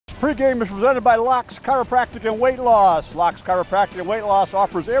Pregame is presented by Locks Chiropractic and Weight Loss. Locks Chiropractic and Weight Loss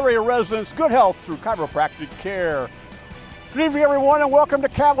offers area residents good health through chiropractic care. Good evening, everyone, and welcome to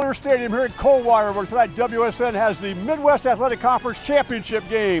Cavalier Stadium here in Coldwater, where tonight WSN has the Midwest Athletic Conference Championship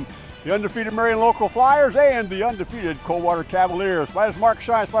game. The undefeated Marion local Flyers and the undefeated Coldwater Cavaliers. My name is Mark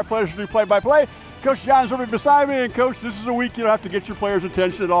Shine. It's my pleasure to do play-by-play. Coach John's over beside me, and Coach, this is a week you don't have to get your players'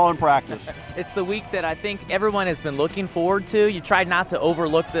 attention at all in practice. It's the week that I think everyone has been looking forward to. You tried not to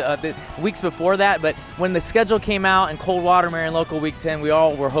overlook the weeks before that, but when the schedule came out in Coldwater, Marion local week 10, we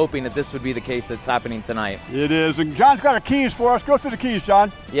all were hoping that this would be the case that's happening tonight. It is, and John's got the keys for us. Go through the keys,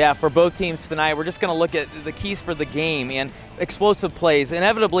 John. Yeah, for both teams tonight, we're just going to look at the keys for the game and explosive plays.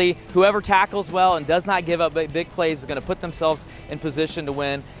 Inevitably, whoever tackles well and does not give up big plays is going to put themselves in position to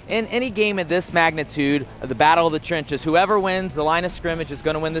win. In any game of this magnitude, the battle of the trenches, whoever wins the line of scrimmage is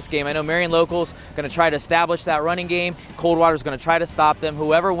going to win this game. I know Marion local's going to try to establish that running game. Coldwater's going to try to stop them.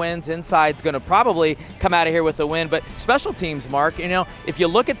 Whoever wins inside is going to probably come out of here with a win. But special teams, Mark, you know, if you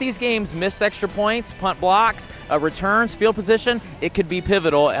look at these games, missed extra points, punt blocks, returns, field position, it could be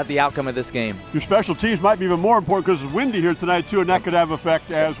pivotal at the outcome of this game. Your special teams might be even more important because it's windy here tonight too, and that could have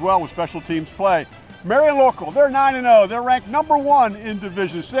effect as well with special teams play. Marion local, they're 9-0. They're ranked number 1 in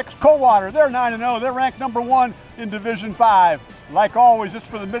Division 6. Coldwater, they're 9-0. They're ranked number 1 in Division 5. Like always, it's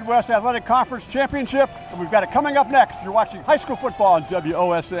for the Midwest Athletic Conference Championship, and we've got it coming up next. You're watching high school football on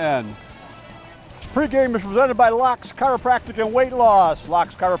WOSN. This pregame is presented by Locks Chiropractic and Weight Loss.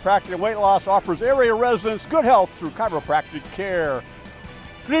 Locks Chiropractic and Weight Loss offers area residents good health through chiropractic care.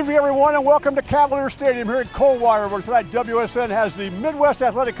 Good evening, everyone, and welcome to Cavalier Stadium here in Coldwater, where tonight WSN has the Midwest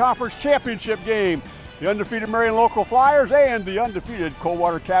Athletic Conference Championship game. The undefeated Marion local Flyers and the undefeated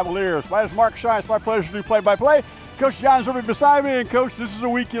Coldwater Cavaliers. My name is Mark Shine. It's my pleasure to do play-by-play. Coach John's over beside me, and Coach, this is a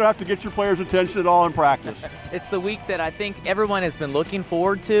week you don't have to get your players' attention at all in practice. It's the week that I think everyone has been looking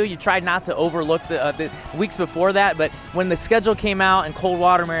forward to. You tried not to overlook the weeks before that, but when the schedule came out in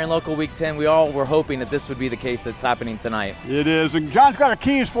Coldwater, Marion local week 10, we all were hoping that this would be the case that's happening tonight. It is, and John's got the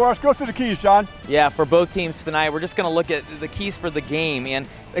keys for us. Go through the keys, John. Yeah, for both teams tonight, we're just going to look at the keys for the game and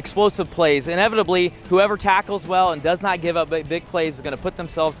explosive plays. Inevitably, whoever tackles well and does not give up big plays is going to put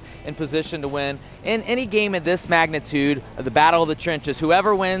themselves in position to win. In any game of this magnitude, the battle of the trenches,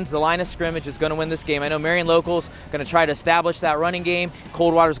 whoever wins the line of scrimmage is going to win this game. I know Marion local's going to try to establish that running game.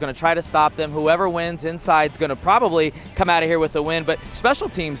 Coldwater's going to try to stop them. Whoever wins inside is going to probably come out of here with a win. But special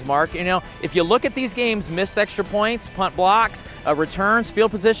teams, Mark, you know, if you look at these games, missed extra points, punt blocks, returns,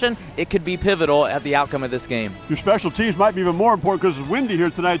 field position, it could be pivotal at the outcome of this game. Your special teams might be even more important because it's windy here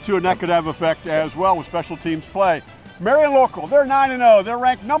tonight too, and that could have effect as well with special teams play. Marion local, they're 9-0. They're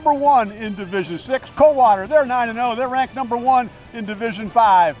ranked number 1 in Division 6. Coldwater, they're 9-0. They're ranked number 1 in Division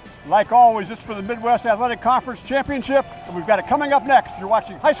 5. Like always, it's for the Midwest Athletic Conference Championship, and we've got it coming up next. You're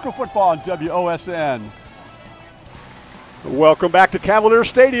watching high school football on WOSN. Welcome back to Cavalier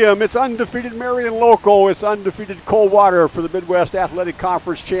Stadium. It's undefeated Marion local. It's undefeated Coldwater for the Midwest Athletic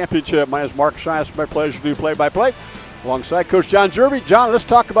Conference Championship. My name is Mark Shine. It's my pleasure to do play-by-play. Alongside Coach John Jerby. John, let's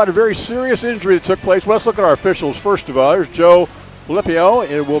talk about a very serious injury that took place. Well, let's look at our officials first of all. There's Joe Filippo.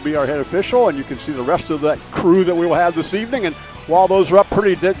 It will be our head official, and you can see the rest of that crew that we will have this evening. And while those are up,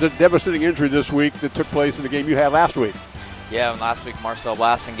 pretty devastating injury this week that took place in the game you had last week. Yeah, last week Marcel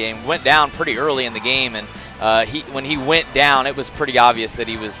Blasting game went down pretty early in the game, and when he went down, it was pretty obvious that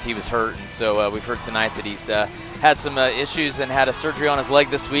he was hurt. And so we've heard tonight that he's had some issues and had a surgery on his leg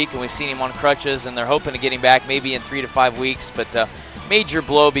this week, and we've seen him on crutches, and they're hoping to get him back maybe in 3 to 5 weeks. But major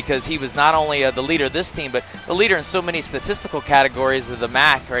blow because he was not only the leader of this team, but the leader in so many statistical categories of the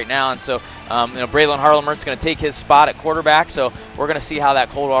MAC right now. And so, Braylon Harlemert's going to take his spot at quarterback. So we're going to see how that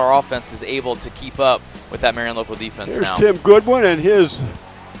Coldwater offense is able to keep up with that Marion local defense. Here's now. Tim Goodwin and his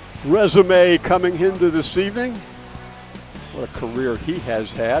resume coming into this evening. What a career he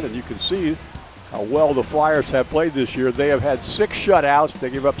has had, and you can see how well the Flyers have played this year. They have had 6 shutouts. They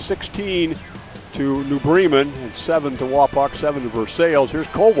gave up 16 to New Bremen and 7 to Wapak, 7 to Versailles. Here's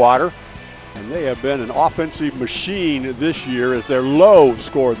Coldwater, and they have been an offensive machine this year. As their low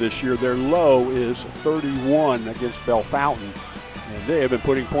score this year, their low is 31 against Bellefontaine, and they have been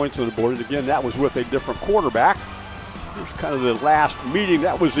putting points on the board. And again, that was with a different quarterback. Here's kind of the last meeting.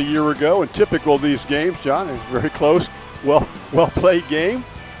 That was a year ago, and typical of these games, John, is very close, well-played game.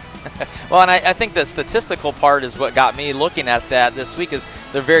 Well, and I think the statistical part is what got me looking at that this week is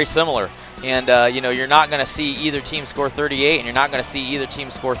they're very similar. And, you're not going to see either team score 38, and you're not going to see either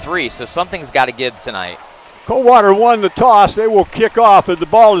team score 3. So something's got to give tonight. Coldwater won the toss. They will kick off, and the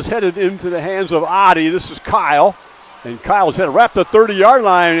ball is headed into the hands of Adi. This is Kyle. And Kyle's hit right up the 30-yard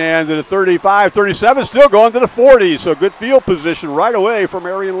line and to the 35, 37, still going to the 40. So good field position right away for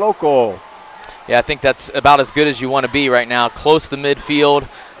Marion Local. Yeah, I think that's about as good as you want to be right now, close to midfield.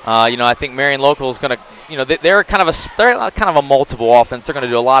 I think Marion Local is going to, they're kind of a multiple offense. They're going to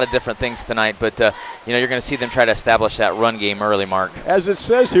do a lot of different things tonight, but you're going to see them try to establish that run game early, Mark. As it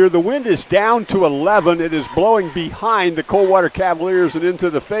says here, the wind is down to 11. It is blowing behind the Coldwater Cavaliers and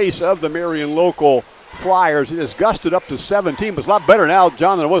into the face of the Marion Local Flyers. It has gusted up to 17, but it's a lot better now,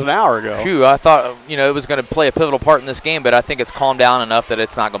 John, than it was an hour ago. Phew, I thought, it was going to play a pivotal part in this game, but I think it's calmed down enough that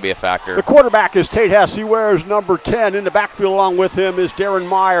it's not going to be a factor. The quarterback is Tate Hess. He wears number 10. In the backfield along with him is Darren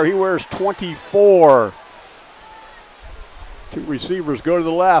Meyer. He wears 24. Two receivers go to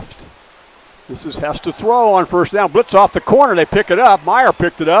the left. This is Hess to throw on first down. Blitz off the corner. They pick it up. Meyer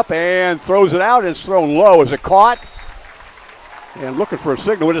picked it up and throws it out, and it's thrown low. Is it caught? And looking for a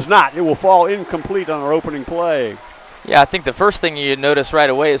signal. It is not. It will fall incomplete on our opening play. Yeah, I think the first thing you notice right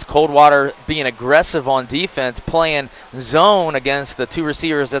away is Coldwater being aggressive on defense, playing zone against the two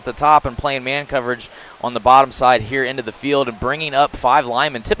receivers at the top and playing man coverage on the bottom side here into the field and bringing up 5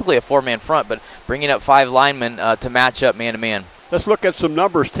 linemen, typically a 4-man front, but bringing up 5 linemen to match up man-to-man. Let's look at some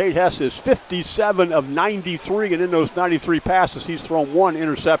numbers. Tate Hess is 57 of 93, and in those 93 passes, he's thrown 1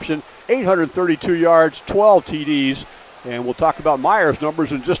 interception, 832 yards, 12 TDs. And we'll talk about Meyer's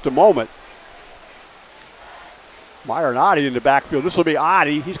numbers in just a moment. Meyer and Oddie in the backfield. This will be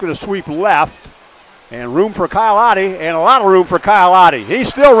Oddie. He's going to sweep left. And room for Kyle Oddie, and a lot of room for Kyle Oddie. He's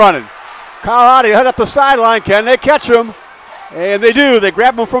still running. Kyle Oddie head up the sideline. Can they catch him? And they do. They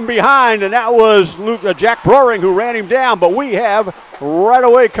grab him from behind, and that was Jack Broering who ran him down. But we have right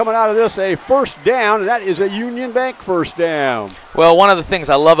away coming out of this a first down, and that is a Union Bank first down. Well, one of the things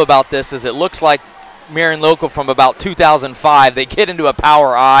I love about this is it looks like Marion Local from about 2005. They get into a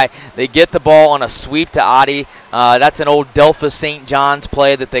power I. They get the ball on a sweep to Oddie. That's an old Delphus St. John's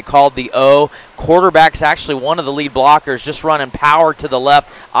play that they called the O. Quarterback's actually one of the lead blockers, just running power to the left.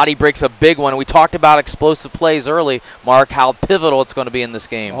 Oddie breaks a big one. We talked about explosive plays early, Mark, how pivotal it's going to be in this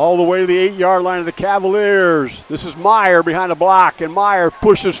game. All the way to the 8-yard line of the Cavaliers. This is Meyer behind the block, and Meyer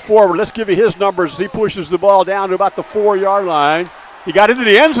pushes forward. Let's give you his numbers. He pushes the ball down to about the 4-yard line. He got into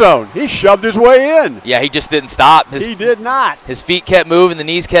the end zone. He shoved his way in. Yeah, he just didn't stop. He did not. His feet kept moving. The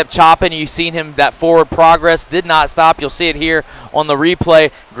knees kept chopping. You've seen him, that forward progress did not stop. You'll see it here on the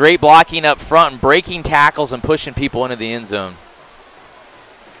replay. Great blocking up front and breaking tackles and pushing people into the end zone.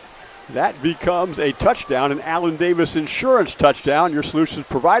 That becomes a touchdown, an Allen Davis Insurance touchdown. Your solutions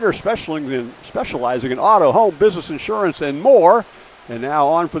provider specializing in auto, home, business insurance, and more. And now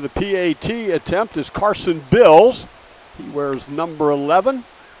on for the PAT attempt is Carson Bills. He wears number 11.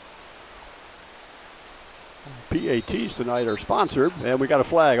 PATs tonight are sponsored, and we got a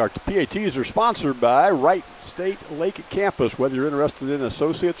flag. Our PATs are sponsored by Wright State Lake Campus. Whether you're interested in an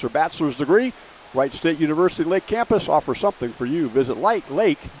associate's or bachelor's degree, Wright State University Lake Campus offers something for you. Visit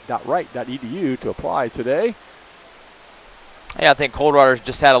lake.wright.edu to apply today. Yeah, I think Coldwater's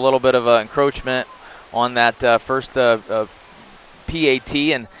just had a little bit of encroachment on that first PAT,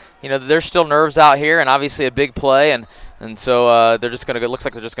 and there's still nerves out here, and obviously a big play, and so they're just going to. Looks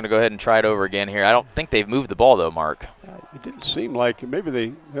like they're just going to go ahead and try it over again here. I don't think they've moved the ball though, Mark. It didn't seem like maybe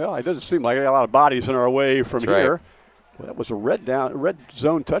they. Well, it doesn't seem like they got a lot of bodies in our way from here. Right. Well, that was a red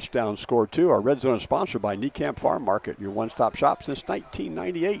zone touchdown score too. Our red zone is sponsored by Niekamp Farm Market, your one-stop shop since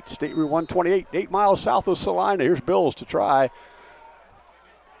 1998. State Route 128, 8 miles south of Salina. Here's Bills to try.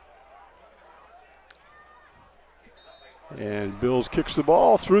 And Bills kicks the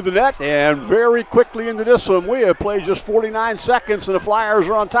ball through the net and very quickly into this one. We have played just 49 seconds and the Flyers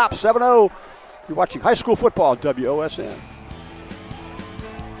are on top 7-0. You're watching high school football, WOSN.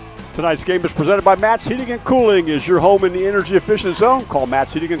 Tonight's game is presented by Matt's Heating and Cooling. Is your home in the energy efficient zone? Call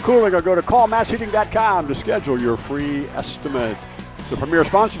Matt's Heating and Cooling or go to callmattsheating.com to schedule your free estimate. The premier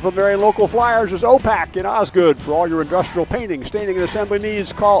sponsor for the Marion Local Flyers is OPAC in Osgood. For all your industrial painting, staining, and assembly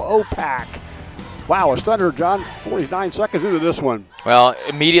needs, call OPAC. Wow, a stunner, John. 49 seconds into this one. Well,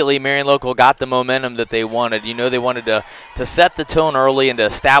 immediately Marion Local got the momentum that they wanted. They wanted to set the tone early and to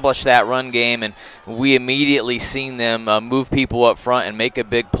establish that run game, and we immediately seen them move people up front and make a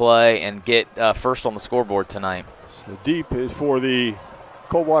big play and get first on the scoreboard tonight. So deep is for the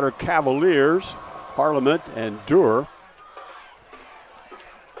Coldwater Cavaliers, Parliament and Durr.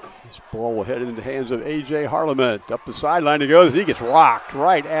 This ball will head into the hands of A.J. Harleman. Up the sideline he goes, and he gets rocked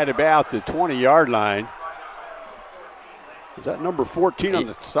right at about the 20-yard line. Is that number 14 on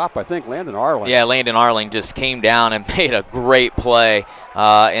the stop? I think Landon Arling. Yeah, Landon Arling just came down and made a great play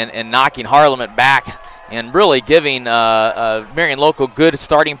and knocking Harleman back and really giving Marion Local good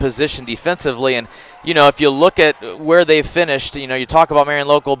starting position defensively. And you know, if you look at where they've finished, you know, you talk about Marion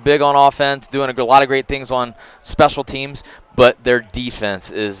Local, big on offense, doing a lot of great things on special teams, but their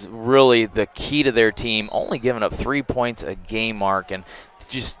defense is really the key to their team, only giving up 3 points a game, Mark, and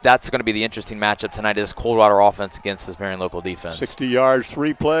just that's going to be the interesting matchup tonight is Coldwater offense against this Marion Local defense. 60 yards,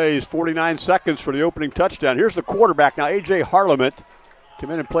 3 plays, 49 seconds for the opening touchdown. Here's the quarterback now, A.J. Harleman.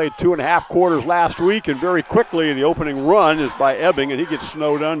 Came in and played 2.5 quarters last week, and very quickly the opening run is by Ebbing, and he gets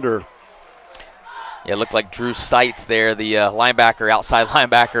snowed under. Yeah, it looked like Drew Seitz there, the linebacker, outside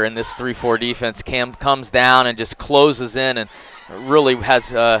linebacker in this 3-4 defense. comes down and just closes in and really has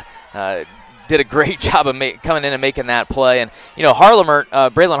did a great job of coming in and making that play. And, you know, Braylon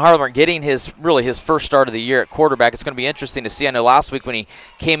Harlemer getting his first start of the year at quarterback. It's going to be interesting to see. I know last week when he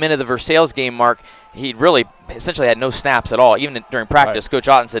came into the Versailles game, Mark, he really essentially had no snaps at all. Even during practice, right. Coach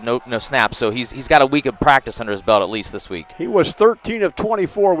Otten said no snaps. So he's got a week of practice under his belt at least this week. He was 13 of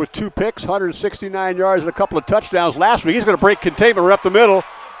 24 with 2 picks, 169 yards and a couple of touchdowns last week. He's going to break containment right up the middle,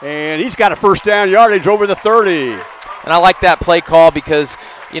 and he's got a first down yardage over the 30. And I like that play call because,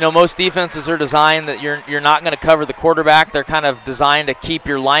 you know, most defenses are designed that you're not going to cover the quarterback. They're kind of designed to keep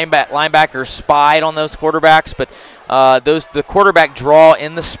your linebackers spied on those quarterbacks. But the quarterback draw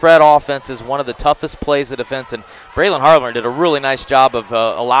in the spread offense is one of the toughest plays of defense. And Braylon Harlemer did a really nice job of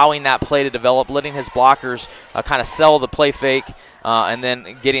allowing that play to develop, letting his blockers kind of sell the play fake, and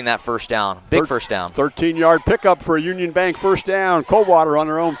then getting that first down. Big first down. 13-yard pickup for a Union Bank first down. Coldwater on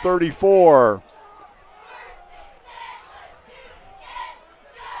their own 34.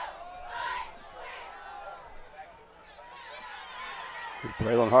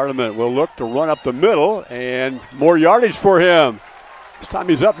 Braylon Harleman will look to run up the middle, and more yardage for him. This time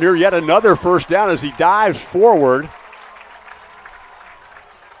he's up near yet another first down as he dives forward.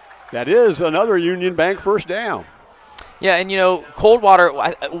 That is another Union Bank first down. Yeah, and, you know, Coldwater,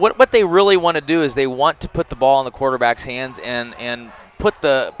 what they really want to do is they want to put the ball in the quarterback's hands and put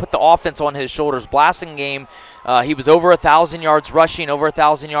the offense on his shoulders. Blasting game, he was over 1,000 yards rushing, over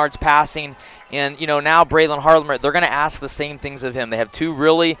 1,000 yards passing. And, you know, now Braylon Harlemer, they're going to ask the same things of him. They have 2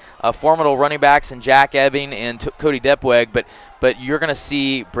 really formidable running backs in Jack Ebbing and Cody Depweg, but you're going to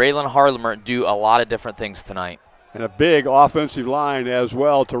see Braylon Harlemer do a lot of different things tonight. And a big offensive line as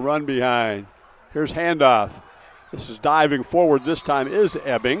well to run behind. Here's handoff. This is diving forward. This time is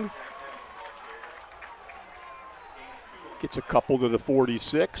Ebbing. Gets a couple to the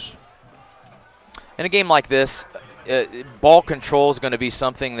 46. In a game like this, ball control is going to be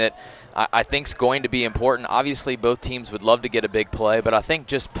something that I think is going to be important. Obviously, both teams would love to get a big play, but I think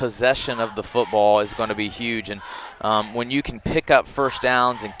just possession of the football is going to be huge. And when you can pick up first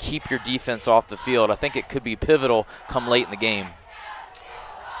downs and keep your defense off the field, I think it could be pivotal come late in the game.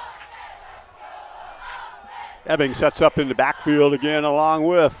 Ebbing sets up in the backfield again along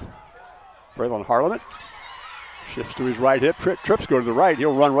with Braylon Harleman. Shifts to his right hip, trips go to the right.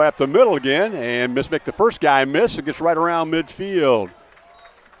 He'll run right up the middle again and make the first guy miss and gets right around midfield.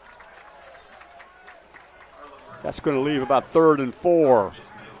 That's going to leave about 3rd and 4.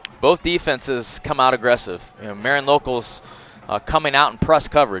 Both defenses come out aggressive. You know, Marion Local's coming out in press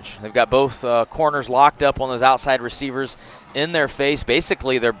coverage. They've got both corners locked up on those outside receivers in their face.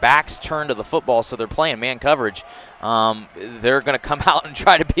 Basically, their backs turned to the football, so they're playing man coverage. They're going to come out and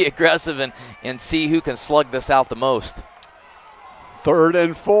try to be aggressive and see who can slug this out the most. 3rd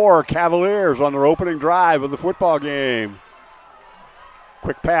and 4, Cavaliers on their opening drive of the football game.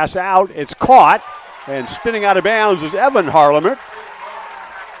 Quick pass out. It's caught, and spinning out of bounds is Evan Harlemer.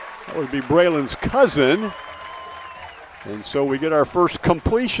 That would be Braylon's cousin. And so we get our first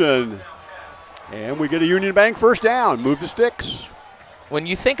completion. And we get a Union Bank first down. Move the sticks. When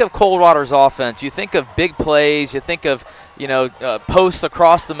you think of Coldwater's offense, you think of big plays, you think of, you know, posts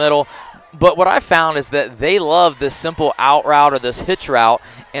across the middle. But what I found is that they love this simple out route or this hitch route,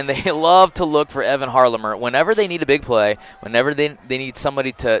 and they love to look for Evan Harlemer. Whenever they need a big play, whenever they need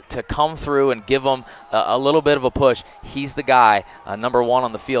somebody to come through and give them a little bit of a push, he's the guy, number 1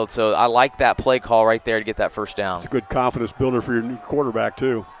 on the field. So I like that play call right there to get that first down. It's a good confidence builder for your new quarterback,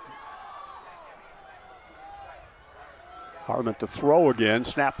 too. Harleman to throw again.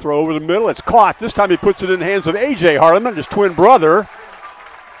 Snap throw over the middle. It's caught. This time he puts it in the hands of A.J. Harleman, his twin brother.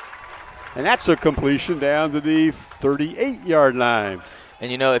 And that's a completion down to the 38-yard line.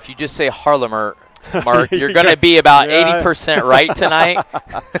 And, you know, if you just say Harlemer, Mark, you're going to be about 80% right tonight.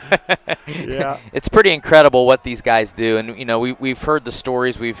 Yeah. It's pretty incredible what these guys do. And, you know, we've heard the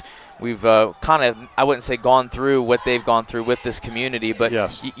stories. We've we've kind of, I wouldn't say gone through what they've gone through with this community, but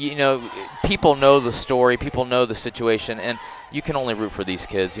yes. you know, people know the story, people know the situation, and you can only root for these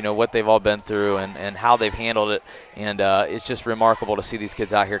kids, you know, what they've all been through and how they've handled it. And it's just remarkable to see these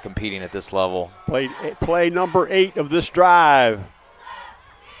kids out here competing at this level. Play number 8 of this drive.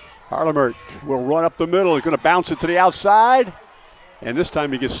 Harlemert will run up the middle. He's going to bounce it to the outside. And this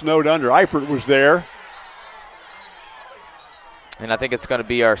time he gets snowed under. Eifert was there. And I think it's going to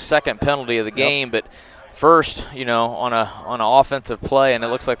be our second penalty of the game, but first, you know, on an offensive play, and it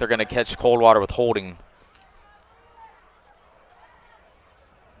looks like they're going to catch Coldwater with holding.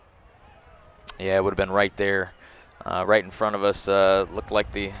 Yeah, it would have been right there, right in front of us. Looked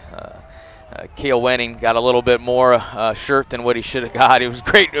like the Keel Wenning got a little bit more shirt than what he should have got. It was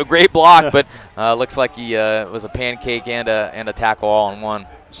a great block, but looks like he was a pancake and a tackle all in one.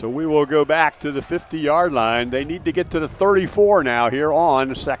 So we will go back to the 50-yard line. They need to get to the 34 now here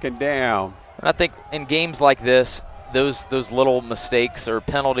on second down. And I think in games like this, those little mistakes or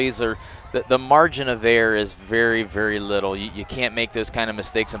penalties, or the margin of error is very, very little. You can't make those kind of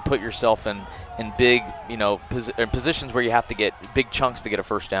mistakes and put yourself in big, you know, positions where you have to get big chunks to get a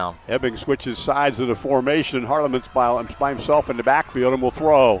first down. Ebbing switches sides of the formation. Harlement's by himself in the backfield and will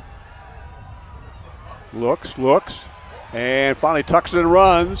throw. Looks, and finally tucks it and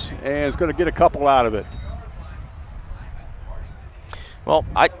runs, and is going to get a couple out of it. Well,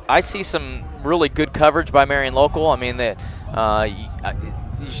 I see some really good coverage by Marion Local. I mean, it's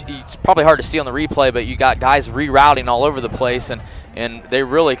probably hard to see on the replay, but you got guys rerouting all over the place, and they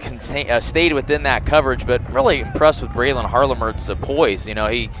really stayed within that coverage. But really impressed with Braylon Harlemert's poise. You know,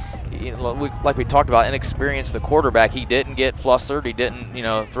 like we talked about, inexperienced the quarterback. He didn't get flustered. He didn't, you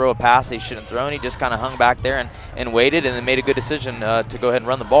know, throw a pass he shouldn't throw. He just kind of hung back there and waited, and then made a good decision to go ahead and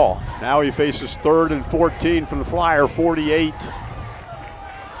run the ball. Now he faces 3rd and 14 from the Flyer 48.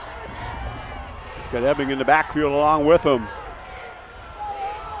 Got Ebbing in the backfield along with him.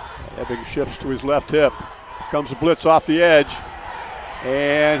 Ebbing shifts to his left hip. Comes the blitz off the edge.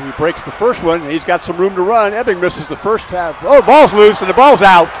 And he breaks the first one. He's got some room to run. Ebbing misses the first half. Oh, ball's loose and the ball's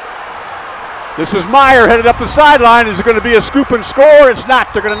out. This is Meyer headed up the sideline. Is it going to be a scoop and score? It's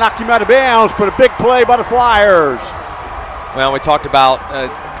not. They're going to knock him out of bounds, but a big play by the Flyers. Well, we talked about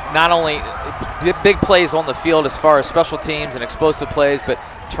not only big plays on the field as far as special teams and explosive plays, but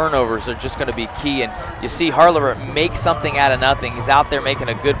turnovers are just going to be key. And you see Harlemert make something out of nothing. He's out there making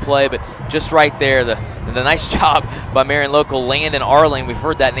a good play, but just right there, the nice job by Marion Local, Landon Arling. We've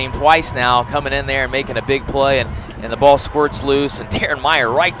heard that name twice now, coming in there and making a big play, and the ball squirts loose, and Darren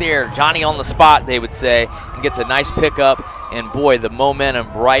Meyer right there, Johnny on the spot, they would say, and gets a nice pickup. And boy, the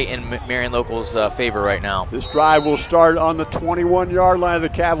momentum right in Marion Local's favor right now. This drive will start on the 21-yard line of the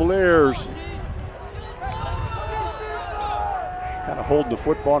Cavaliers. Kind of holding the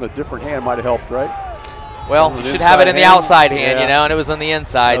football in a different hand might have helped, right? Well, you should have it in the outside hand, you know, and it was on the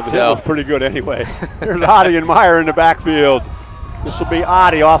inside. No, the hit was pretty good anyway. Here's Oddie and Meyer in the backfield. This will be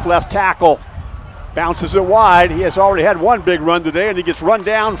Oddie off left tackle. Bounces it wide. He has already had one big run today, and he gets run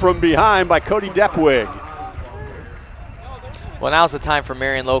down from behind by Cody Depwig. Well, now's the time for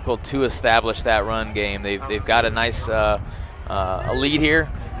Marion Local to establish that run game. They've got a nice a lead here.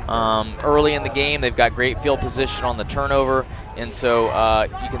 Early in the game, they've got great field position on the turnover, and so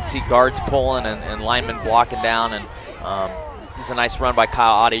you can see guards pulling and linemen blocking down, and it's a nice run by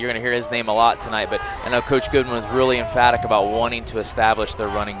Kyle Oddie. You're going to hear his name a lot tonight, but I know Coach Goodman was really emphatic about wanting to establish their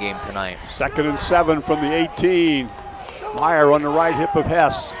running game tonight. 2nd and 7 from the 18. Meyer on the right hip of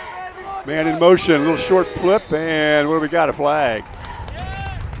Hess. Man in motion, a little short flip, and what do we got, a flag?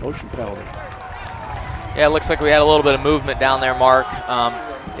 Motion penalty. Yeah, it looks like we had a little bit of movement down there, Mark.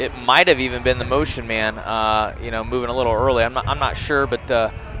 It might have even been the motion man, you know, moving a little early. I'm not sure,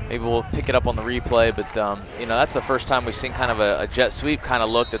 but maybe we'll pick it up on the replay. But you know, that's the first time we've seen kind of a jet sweep kind of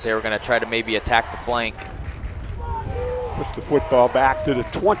look that they were going to try to maybe attack the flank. Push the football back to the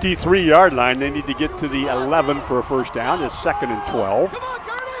 23-yard line. They need to get to the 11 for a first down. It's 2nd and 12.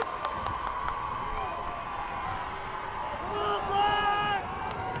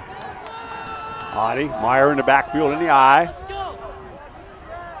 Oddie, Meyer in the backfield in the eye.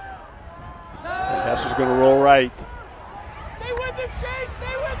 Hess is going to roll right. Stay with him, Shane.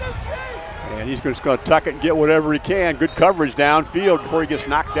 Stay with him, Shane. And he's just going to tuck it and get whatever he can. Good coverage downfield before he gets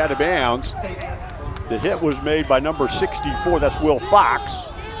knocked out of bounds. The hit was made by number 64. That's Will Fox.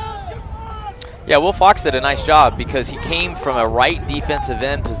 Yeah, Will Fox did a nice job because he came from a right defensive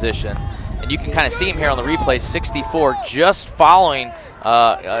end position. And you can kind of see him here on the replay, 64, just following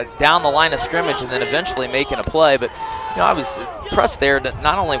down the line of scrimmage and then eventually making a play. But you know, I was impressed there,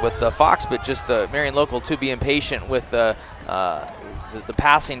 not only with Fox, but just the Marion Local to be impatient with the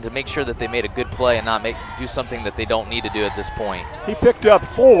passing to make sure that they made a good play and not do something that they don't need to do at this point. He picked up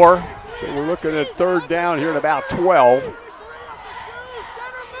 4, so we're looking at 3rd down here at about 12.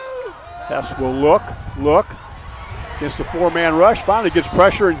 Hess will look against the 4-man rush. Finally gets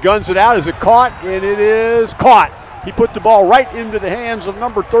pressure and guns it out. Is it caught? And it is caught. He put the ball right into the hands of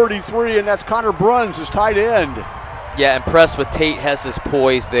number 33, and that's Connor Bruns, his tight end. Yeah, impressed with Tate Hess's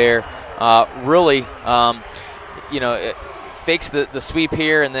poise there. Really, it fakes the sweep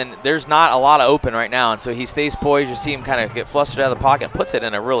here, and then there's not a lot of open right now, and so he stays poised. You see him kind of get flustered out of the pocket, puts it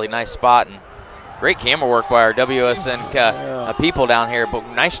in a really nice spot, and great camera work by our WSN people down here. But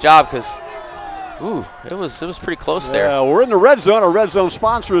nice job, because it was pretty close there. We're in the red zone. Our red zone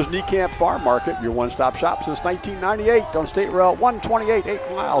sponsor is Niekamp Farm Market, your one-stop shop since 1998 on State Route 128,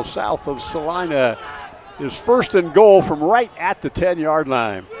 8 miles south of Salina. Is 1st and goal from right at the 10-yard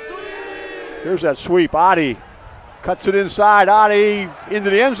line. Here's that sweep. Adi cuts it inside. Adi into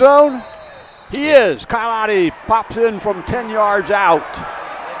the end zone. He is. Kyle Adi pops in from 10 yards out.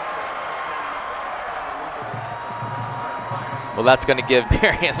 Well, that's going to give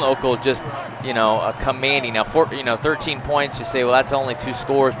Marion Local just, a commanding. Now, 13 points, you say, well, that's only 2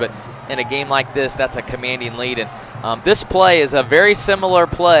 scores, but in a game like this, that's a commanding lead. And this play is a very similar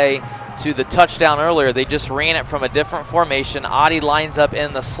play to the touchdown earlier. They just ran it from a different formation. Adi lines up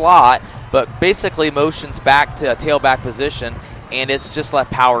in the slot, but basically motions back to a tailback position, and it's just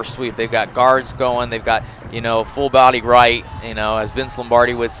like power sweep. They've got guards going. They've got, full body right, as Vince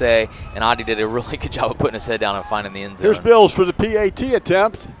Lombardi would say, and Adi did a really good job of putting his head down and finding the end zone. Here's Bills for the PAT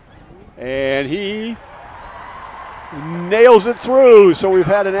attempt, and he nails it through. So we've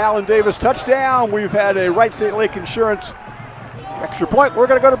had an Allen Davis touchdown. We've had a Wright State Lake Insurance extra point. We're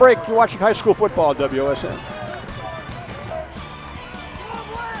going to go to break. You're watching high school football at WSN.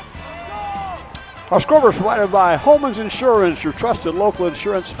 Our scoreboard is provided by Holman's Insurance, your trusted local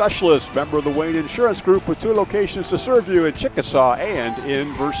insurance specialist. Member of the Wayne Insurance Group with 2 locations to serve you in Chickasaw and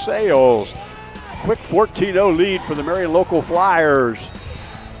in Versailles. Quick 14-0 lead for the Marion Local Flyers.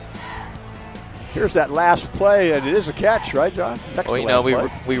 Here's that last play, and it is a catch, right, John?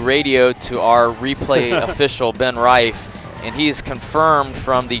 We radioed to our replay official, Ben Reif, and he's confirmed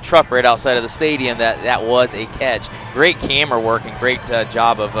from the truck right outside of the stadium that was a catch. Great camera work and great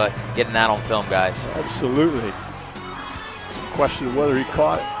job of getting that on film, guys. Absolutely. Question whether he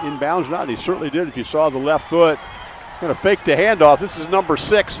caught it inbounds or not. He certainly did. If you saw the left foot, going to fake the handoff. This is number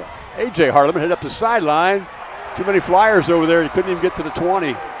 6, A.J. Harleman, headed up the sideline. Too many Flyers over there. He couldn't even get to the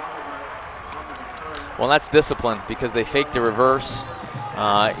 20. Well, that's discipline because they faked a reverse.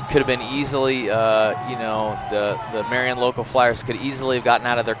 It could have been easily, the Marion Local Flyers could easily have gotten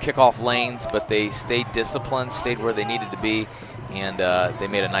out of their kickoff lanes, but they stayed disciplined, stayed where they needed to be, and they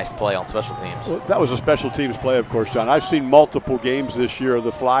made a nice play on special teams. Well, that was a special teams play, of course, John. I've seen multiple games this year of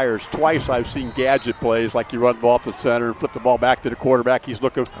the Flyers. Twice I've seen gadget plays, like you run the ball up the center and flip the ball back to the quarterback. He's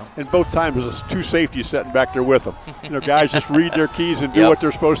looking, and both times there's 2 safeties sitting back there with him. Guys just read their keys and do what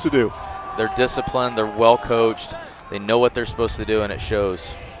they're supposed to do. They're disciplined, they're well coached. They know what they're supposed to do, and it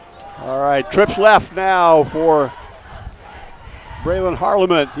shows. All right, trips left now for Braylon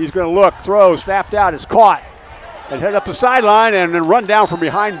Harleman. He's going to look, throw, snapped out, it's caught. And head up the sideline and then run down from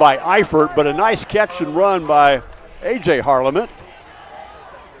behind by Eifert, but a nice catch and run by A.J. Harleman.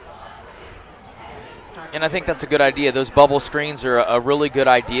 And I think that's a good idea. Those bubble screens are a really good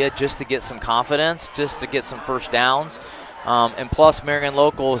idea just to get some confidence, just to get some first downs. And plus, Marion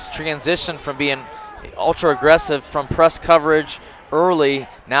Local has transitioned from being ultra aggressive from press coverage early.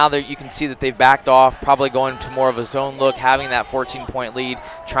 Now that you can see that they've backed off, probably going to more of a zone look, having that 14-point lead,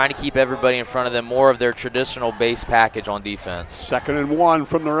 trying to keep everybody in front of them, more of their traditional base package on defense. 2nd and 1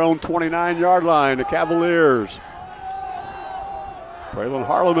 from their own 29-yard line, the Cavaliers. Braylon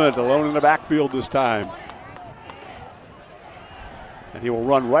Harleman alone in the backfield this time. And he will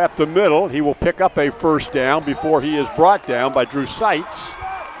run right up the middle. He will pick up a first down before he is brought down by Drew Seitz.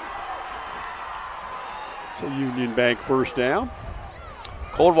 It's a Union Bank first down.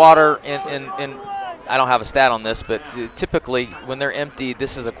 Coldwater, and I don't have a stat on this, but typically when they're empty,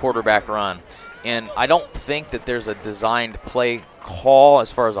 this is a quarterback run. And I don't think that there's a designed play call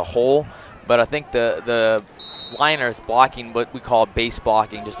as far as a whole, but I think the liner is blocking what we call base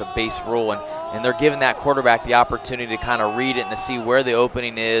blocking, just a base rule, and they're giving that quarterback the opportunity to kind of read it and to see where the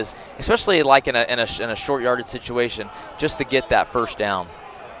opening is, especially like in a short yardage situation, just to get that first down.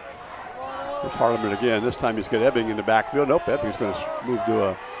 There's Harleman again. This time he's got Ebbing in the backfield. Nope, Ebbing's going to move to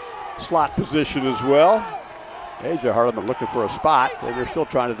a slot position as well. A.J. Harleman looking for a spot, and they're still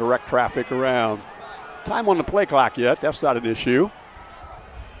trying to direct traffic around. Time on the play clock yet. That's not an issue.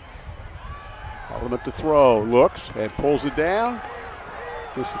 Harleman to throw. Looks and pulls it down.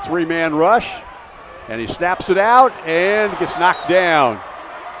 It's a three-man rush, and he snaps it out and gets knocked down.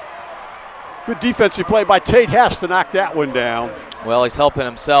 Good defensive play by Tate Hess to knock that one down. Well, he's helping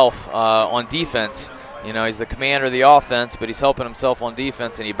himself on defense. You know, he's the commander of the offense, but he's helping himself on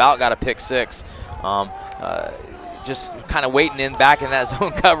defense, and he about got a pick six. Just kind of waiting back in that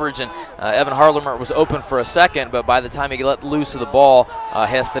zone coverage, and Evan Harlemer was open for a second, but by the time he let loose of the ball,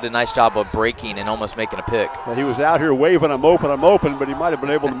 Hess did a nice job of breaking and almost making a pick. Well, he was out here waving, I'm open, but he might have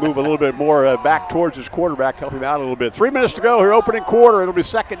been able to move a little bit more back towards his quarterback, help him out a little bit. 3 minutes to go here, opening quarter. It'll be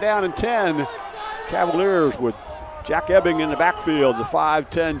 2nd down and 10. Cavaliers with Jack Ebbing in the backfield, the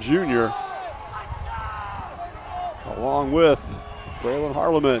 5'10 junior, along with Braylon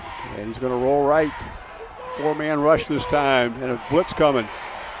Harleman, and he's going to roll right. 4-man rush this time, and a blitz coming.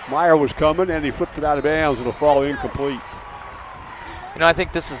 Meyer was coming, and he flipped it out of bounds. It'll fall incomplete. You know, I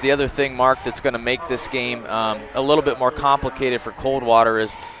think this is the other thing, Mark, that's going to make this game a little bit more complicated for Coldwater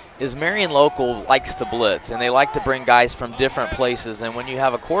is Marion Local likes to blitz, and they like to bring guys from different places. And when you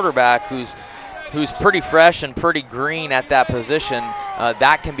have a quarterback who's pretty fresh and pretty green at that position,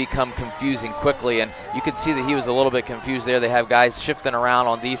 that can become confusing quickly. And you could see that he was a little bit confused there. They have guys shifting around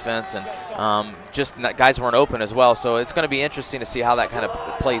on defense, and guys weren't open as well. So it's going to be interesting to see how that kind of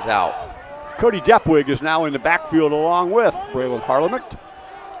plays out. Cody Depwig is now in the backfield along with Braylon Harleman.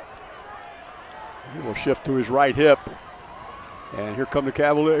 He will shift to his right hip. And here come the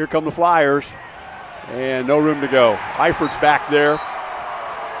Cavaliers, here come the Flyers. And no room to go. Eiferd's back there.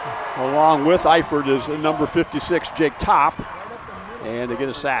 Along with Eiferd is number 56, Jake Top. And they get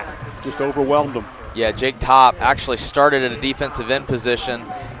a sack. Just overwhelmed them. Yeah, Jake Top actually started at a defensive end position,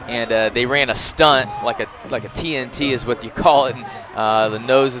 and they ran a stunt, like a TNT is what you call it. And the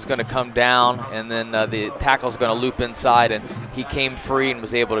nose is going to come down, and then the tackle is going to loop inside, and he came free and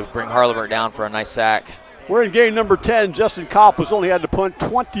was able to bring Harlemer down for a nice sack. We're in game number 10. Justin Kopp has only had to punt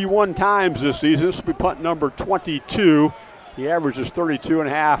 21 times this season. This will be punt number 22. He averages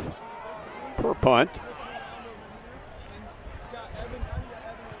 32.5 per punt.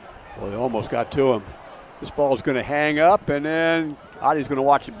 Well, they almost got to him. This ball is going to hang up, and then Adi's going to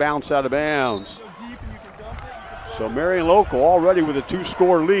watch it bounce out of bounds. So Marion Local already with a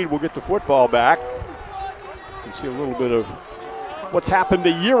 2-score lead will get the football back. You can see a little bit of what's happened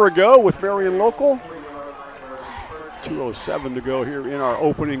a year ago with Marion Local. 2:07 to go here in our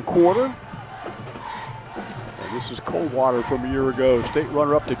opening quarter. And this is Coldwater from a year ago. State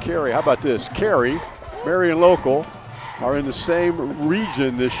runner-up to Cary. How about this? Cary, Marion Local are in the same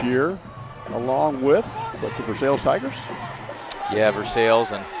region this year, along with the Versailles Tigers. Yeah,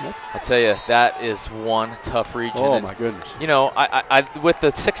 Versailles, and yep. I'll tell you, that is one tough region. Oh, and, my goodness. You know, I with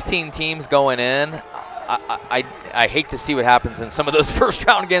the 16 teams going in, I hate to see what happens in some of those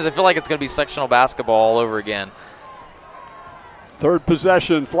first-round games. I feel like it's going to be sectional basketball all over again. Third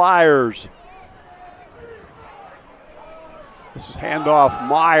possession, Flyers. This is handoff,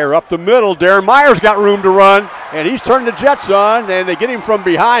 Meyer up the middle. Darren Meyer's got room to run, and he's turned the Jets on, and they get him from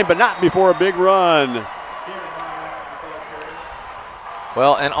behind, but not before a big run.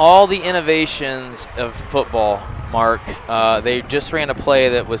 Well, and all the innovations of football, Mark, they just ran a play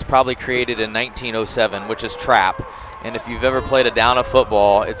that was probably created in 1907, which is trap. And if you've ever played a down of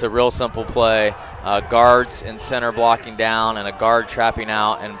football, it's a real simple play. Guards and center blocking down and a guard trapping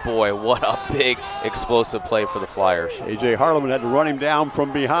out. And, boy, what a big explosive play for the Flyers. A.J. Harleman had to run him down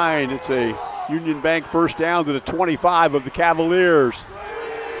from behind. It's a Union Bank first down to the 25 of the Cavaliers.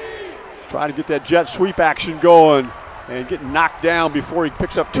 Trying to get that jet sweep action going and getting knocked down before he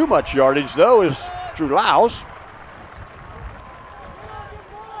picks up too much yardage, though, is Drew Louse.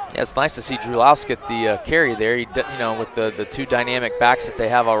 Yeah, it's nice to see Drew Louse get the carry there. He, you know, with the two dynamic backs that they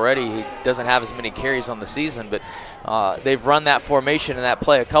have already, he doesn't have as many carries on the season. But they've run that formation and that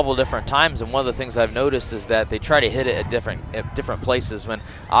play a couple different times. And one of the things I've noticed is that they try to hit it at different places. When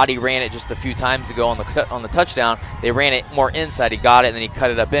Adi ran it just a few times ago on the touchdown, they ran it more inside. He got it and then he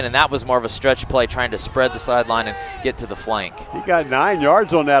cut it up in, and that was more of a stretch play, trying to spread the sideline and get to the flank. He got 9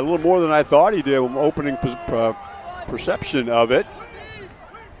 yards on that, a little more than I thought he did. Opening perception of it.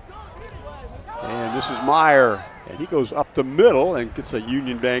 And this is Meyer, and he goes up the middle and gets a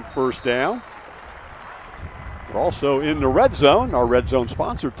Union Bank first down. We're also in the red zone. Our red zone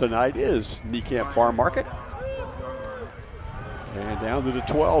sponsor tonight is Niekamp Farm Market. And down to the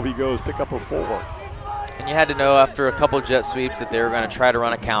 12 he goes, pick up a 4. And you had to know after a couple jet sweeps that they were going to try to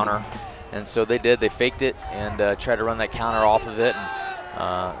run a counter. And so they did. They faked it and tried to run that counter off of it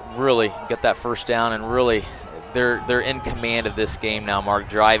and really get that first down, and really they're in command of this game now, Mark,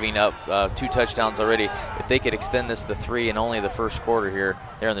 driving up 2 touchdowns already. If they could extend this to 3 in only the first quarter here,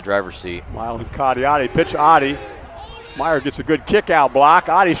 they're in the driver's seat. Mile and Cadiati, pitch Adi. Meyer gets a good kick out block.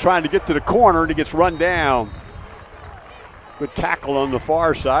 Adi's trying to get to the corner and he gets run down. Good tackle on the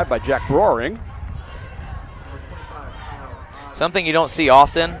far side by Jack Roaring. Something you don't see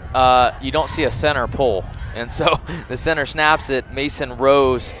often, you don't see a center pull. And so the center snaps it, Mason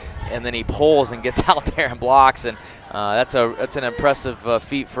Rose, and then he pulls and gets out there and blocks. And that's an impressive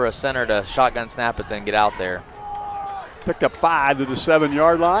feat for a center to shotgun snap it, then get out there. Picked up 5 to the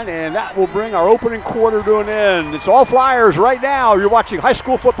 7-yard line, and that will bring our opening quarter to an end. It's all Flyers right now. You're watching high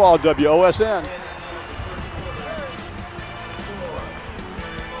school football, WOSN.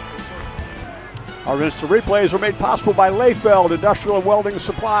 Our instant replays are made possible by Layfeld Industrial and Welding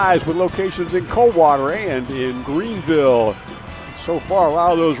Supplies with locations in Coldwater and in Greenville. So far, a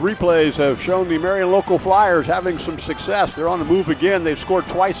lot of those replays have shown the Marion local Flyers having some success. They're on the move again. They've scored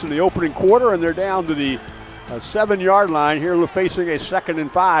twice in the opening quarter, and they're down to the 7-yard line here, facing a 2nd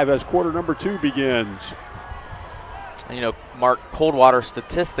and 5 as quarter number 2 begins. You know, Mark, Coldwater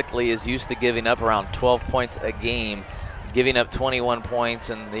statistically is used to giving up around 12 points a game. Giving up 21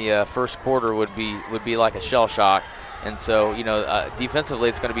 points in the first quarter would be like a shell shock. And so, you know, defensively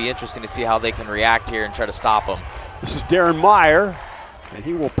it's going to be interesting to see how they can react here and try to stop them. This is Darren Meyer, and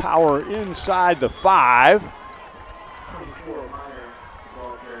he will power inside the 5. He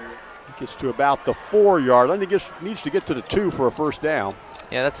gets to about the 4-yard line. He needs to get to the 2 for a first down.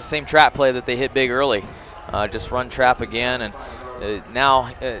 Yeah, that's the same trap play that they hit big early. Just run trap again, and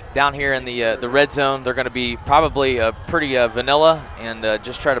now down here in the red zone, they're going to be probably pretty vanilla and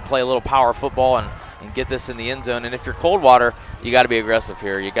just try to play a little power football and get this in the end zone. And if you're Coldwater, you got to be aggressive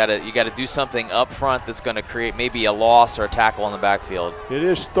here. You got to do something up front that's going to create maybe a loss or a tackle on the backfield. It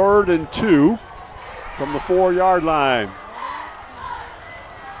is 3rd and 2 from the 4-yard line.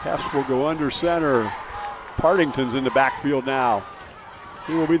 Hess will go under center. Partington's in the backfield now.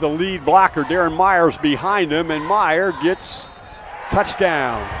 He will be the lead blocker. Darren Myers behind him, and Meyer gets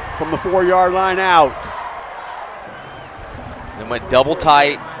touchdown from the 4-yard line out. Then went double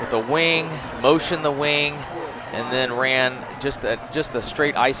tight with the wing, motioned the wing, and then ran just a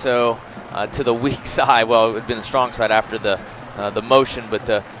straight ISO to the weak side. Well, it would have been the strong side after the motion,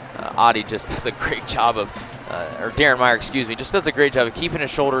 but Adi just does a great job of, or Darren Meyer, excuse me, just does a great job of keeping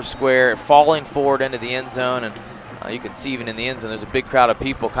his shoulders square, falling forward into the end zone, and you can see even in the end zone, there's a big crowd of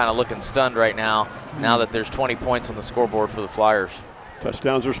people kind of looking stunned right now that there's 20 points on the scoreboard for the Flyers.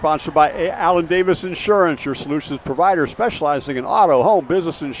 Touchdowns are sponsored by Allen Davis Insurance, your solutions provider specializing in auto, home,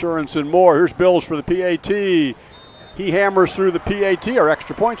 business insurance, and more. Here's Bills for the PAT. He hammers through the PAT. Our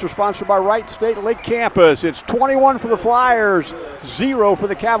extra points are sponsored by Wright State Lake Campus. It's 21 for the Flyers, 0 for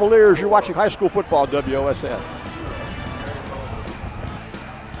the Cavaliers. You're watching high school football, WOSN.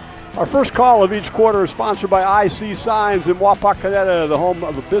 Our first call of each quarter is sponsored by IC Signs in Wapakoneta, the home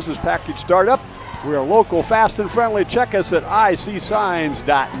of a business package startup. We are local, fast, and friendly. Check us at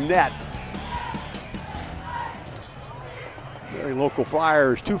icsigns.net. Very local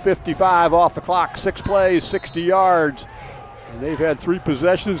Flyers, 2:55 off the clock, 6 plays, 60 yards. And they've had 3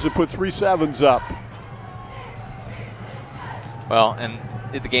 possessions and put 3 sevens up. Well, and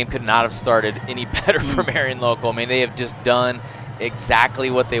the game could not have started any better for Marion local. I mean, they have just done exactly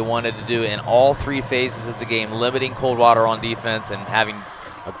what they wanted to do in all 3 phases of the game, limiting Coldwater on defense and having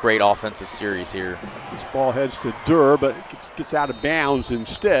a great offensive series here. This ball heads to Durr, but it gets out of bounds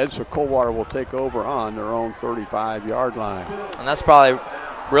instead, so Coldwater will take over on their own 35-yard line. And that's probably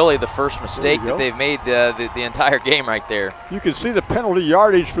really the first mistake that they've made the entire game right there. You can see the penalty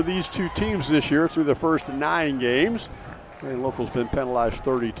yardage for these 2 teams this year through the first 9 games. Marion local's been penalized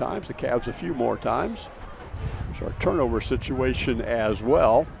 30 times, the Cavs a few more times. There's our turnover situation as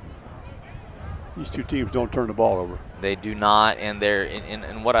well. These 2 teams don't turn the ball over. They do not, and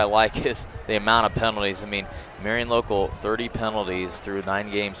and what I like is the amount of penalties. I mean, Marion local, 30 penalties through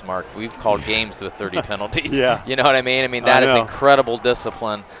 9 games, Mark. We've called games with 30 penalties. Yeah. You know what I mean? I mean, that is incredible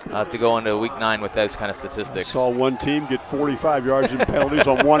discipline to go into week 9 with those kind of statistics. I saw one team get 45 yards in penalties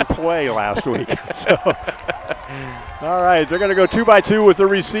on 1 play last week. So, all right, they're going to go 2 by 2 with the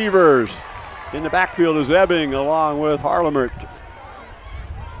receivers. In the backfield is Ebbing along with Harlemert.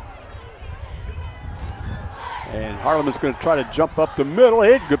 And Harleman's going to try to jump up the middle.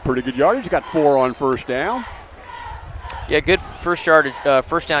 Hit pretty good yardage. Got 4 on first down. Yeah, good first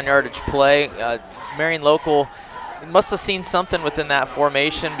down yardage play. Marion local must have seen something within that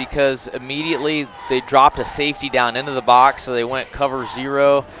formation because immediately they dropped a safety down into the box, so they went cover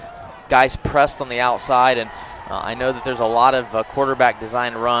 0. Guys pressed on the outside, and I know that there's a lot of quarterback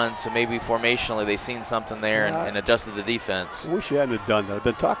design runs, so maybe formationally they've seen something there and adjusted the defense. I wish you hadn't have done that. I've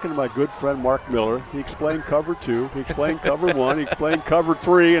been talking to my good friend Mark Miller. He explained cover 2, he explained cover 1, he explained cover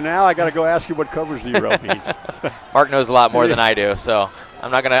 3, and now I got to go ask you what cover 0 means. Mark knows a lot more than I do, so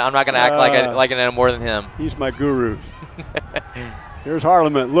I'm not gonna act like I know more than him. He's my guru. Here's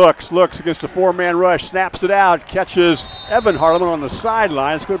Harleman, looks against a 4-man rush, snaps it out, catches Evan Harleman on the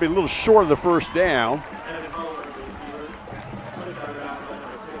sideline. It's going to be a little short of the first down.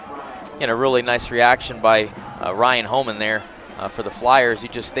 And a really nice reaction by Ryan Holman there for the Flyers. He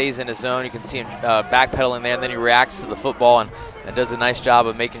just stays in his zone. You can see him backpedaling there, and then he reacts to the football and does a nice job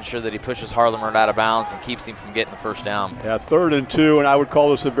of making sure that he pushes Harleman out of bounds and keeps him from getting the first down. Yeah, 3rd and 2, and I would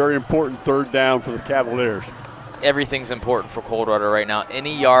call this a very important 3rd down for the Cavaliers. Everything's important for Coldwater right now.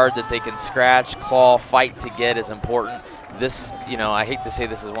 Any yard that they can scratch, claw, fight to get is important. This, I hate to say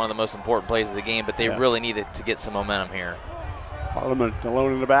this is one of the most important plays of the game, but they really needed to get some momentum here. Harleman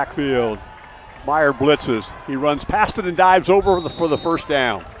alone in the backfield. Meyer blitzes. He runs past it and dives over for the first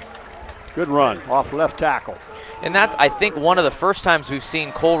down. Good run off left tackle. And that's, I think, one of the first times we've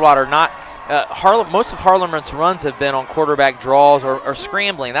seen Coldwater not most of Harleman's runs have been on quarterback draws or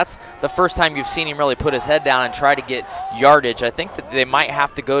scrambling. That's the first time you've seen him really put his head down and try to get yardage. I think that they might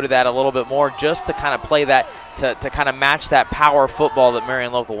have to go to that a little bit more just to kind of play that, to kind of match that power football that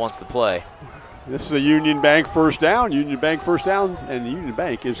Marion Local wants to play. This is a Union Bank first down. Union Bank first down, and Union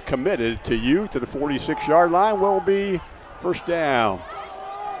Bank is committed to you to the 46-yard line. Will be first down.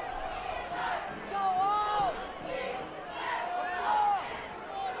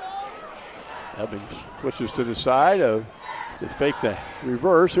 Ebbings switches to the side of the fake the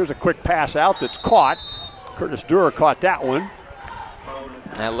reverse. Here's a quick pass out that's caught. Curtis Durer caught that one.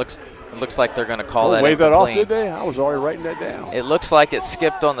 That looks like they're going to call that wave that off, incomplete. did they? I was already writing that down. It looks like it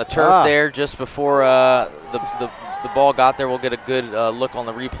skipped on the turf there just before the ball got there. We'll get a good look on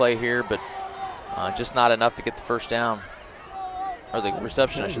the replay here, but just not enough to get the first down. Or the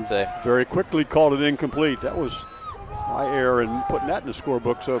reception, I should say. Very quickly called it incomplete. That was my error in putting that in the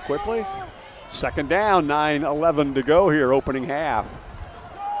scorebook so quickly. 2nd down, 9:11 to go here, opening half.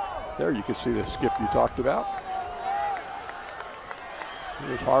 There you can see the skip you talked about.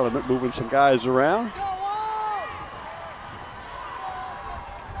 Here's Harleman moving some guys around.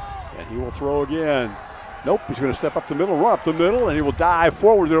 And he will throw again. Nope, he's going to step up the middle, run up the middle, and he will dive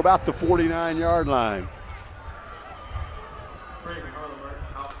forward to about the 49-yard line.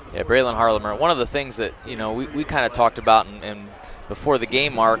 Yeah, Braylon Harleman. One of the things that, we kind of talked about and before the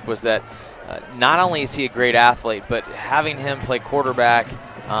game, Mark, was that not only is he a great athlete, but having him play quarterback,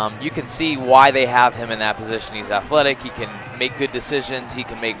 you can see why they have him in that position. He's athletic. He can make good decisions. He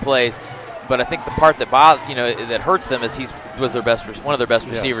can make plays. But I think the part that that hurts them is was one of their best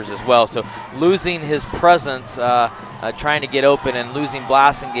receivers as well. So losing his presence, trying to get open and losing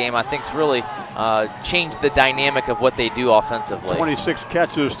Blasingame, I think's really changed the dynamic of what they do offensively. 26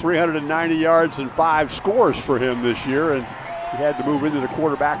 catches, 390 yards, and 5 scores for him this year. And he had to move into the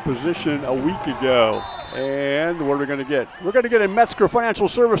quarterback position a week ago. And what are we going to get? We're going to get a Metzger Financial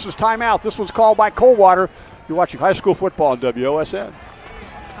Services timeout. This one's called by Coldwater. You're watching high school football on WOSN.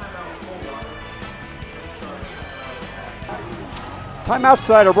 Timeouts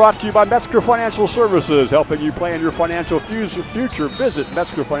tonight are brought to you by Metzger Financial Services, helping you plan your financial future. Visit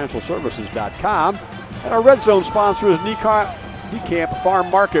MetzgerFinancialServices.com. And our Red Zone sponsor is DeCamp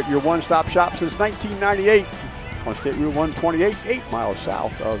Farm Market, your one-stop shop since 1998. On State Route 128, 8 miles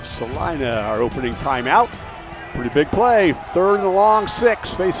south of Salina. Our opening timeout. Pretty big play. 3rd and a long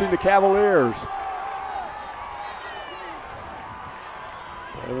 6 facing the Cavaliers.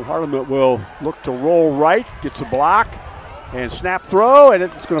 Harleman will look to roll right, gets a block, and snap throw, and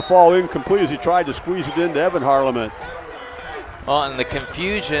it's going to fall incomplete as he tried to squeeze it into Evan Harleman. Well, and the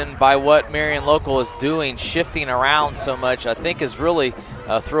confusion by what Marion Local is doing, shifting around so much, I think is really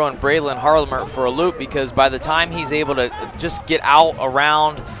throwing Braylon Harleman for a loop, because by the time he's able to just get out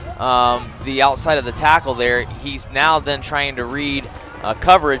around the outside of the tackle there, he's now then trying to read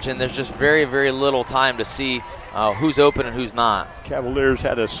coverage, and there's just very, very little time to see who's open and who's not. Cavaliers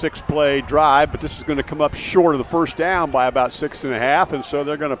had a 6-play drive, but this is going to come up short of the first down by about 6.5, and so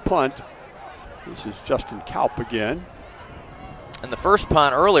they're going to punt. This is Justin Kalp again. And the first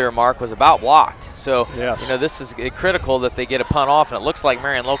punt earlier, Mark, was about blocked. So, yes. This is critical that they get a punt off, and it looks like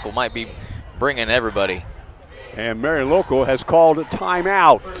Marion Local might be bringing everybody. And Marion Local has called a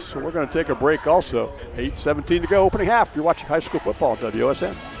timeout. So we're going to take a break also. 8:17 to go, opening half. You're watching high school football on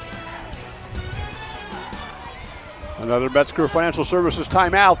WOSN. Another Metzger Financial Services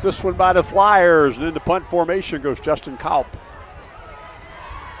timeout. This one by the Flyers. And in the punt formation goes Justin Kalp.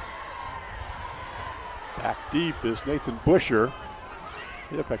 Back deep is Nathan Busher.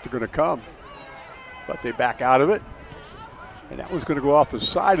 They look like they're going to come, but they back out of it. And that one's going to go off the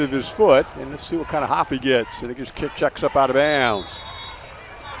side of his foot, and let's see what kind of hop he gets. And it just checks up out of bounds.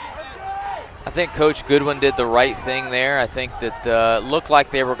 I think Coach Goodwin did the right thing there. I think that looked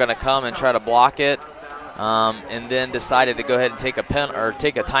like they were going to come and try to block it, and then decided to go ahead and take a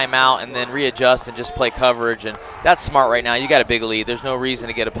timeout and then readjust and just play coverage. And that's smart right now. You got a big lead. There's no reason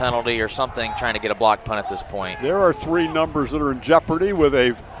to get a penalty or something trying to get a block punt at this point. There are 3 numbers that are in jeopardy with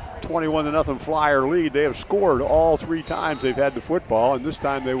a 21-0 Flyer lead. They have scored all 3 times they've had the football, and this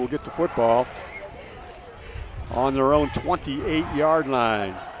time they will get the football on their own 28-yard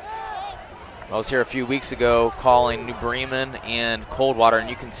line. I was here a few weeks ago calling New Bremen and Coldwater, and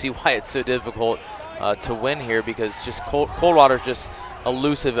you can see why it's so difficult to win here, because just Coldwater's just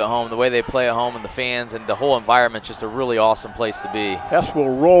elusive at home. The way they play at home and the fans and the whole environment's just a really awesome place to be. Hess will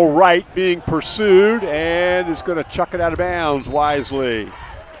roll right, being pursued, and is going to chuck it out of bounds wisely.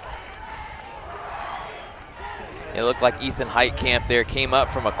 It looked like Ethan Heitkamp there came up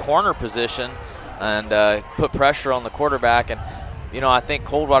from a corner position and put pressure on the quarterback. And you know, I think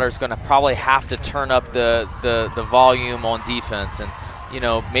Coldwater is going to probably have to turn up the volume on defense, and you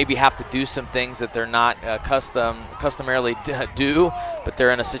know, maybe have to do some things that they're not customarily do, but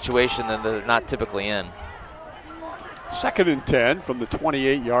they're in a situation that they're not typically in. 2nd and 10 from the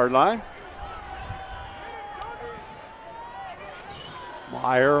 28-yard line.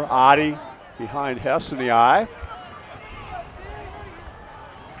 Meyer, Adi behind Hess in the eye.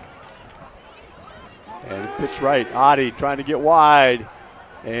 And pitch right, Adi trying to get wide.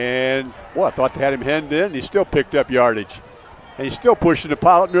 And, boy, I thought they had him hemmed in. He still picked up yardage. And he's still pushing the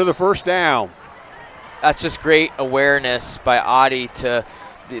pile up near the first down. That's just great awareness by Adi to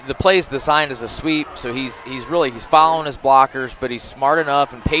the play is designed as a sweep, so he's following his blockers, but he's smart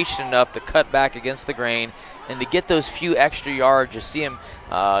enough and patient enough to cut back against the grain and to get those few extra yards. You see him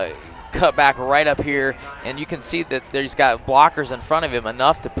cut back right up here, and you can see that he's got blockers in front of him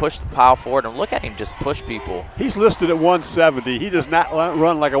enough to push the pile forward, and look at him just push people. He's listed at 170. He does not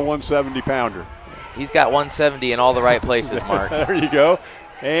run like a 170-pounder. He's got 170 in all the right places, Mark. There you go.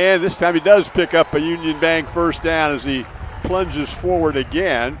 And this time he does pick up a Union Bank first down as he plunges forward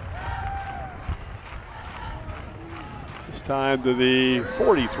again. This time to the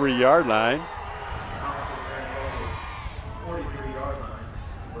 43-yard line.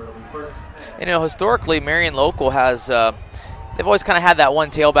 You know, historically, Marion Local has they've always kind of had that one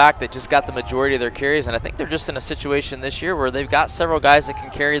tailback that just got the majority of their carries, and I think they're just in a situation this year where they've got several guys that can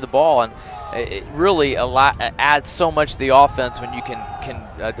carry the ball, and it really adds so much to the offense when you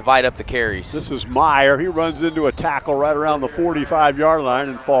can divide up the carries. This is Meyer. He runs into a tackle right around the 45-yard line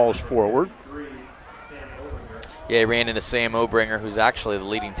and falls forward. Yeah, he ran into Sam Obringer, who's actually the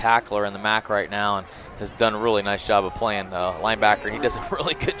leading tackler in the MAC right now, and has done a really nice job of playing linebacker. And he does a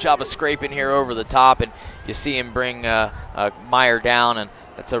really good job of scraping here over the top, and you see him bring Meyer down, and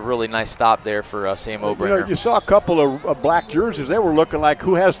that's a really nice stop there for Sam Obringer. You know, you saw a couple of black jerseys. They were looking like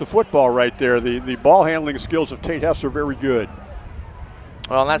who has the football right there. The ball handling skills of Tate Hess are very good.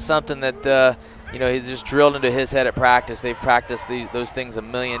 Well, and that's something that you know, he's just drilled into his head at practice. They've practiced those things a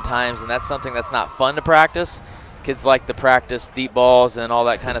million times, and that's something that's not fun to practice. Kids like to practice deep balls and all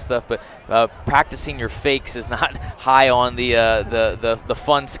that kind of stuff, but practicing your fakes is not high on the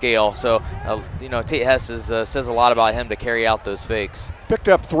fun scale. So, you know, Tate Hess says a lot about him to carry out those fakes. Picked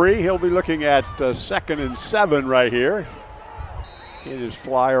up 3. He'll be looking at 2nd and 7 right here in his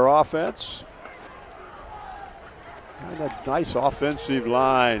Flyer offense. And a nice offensive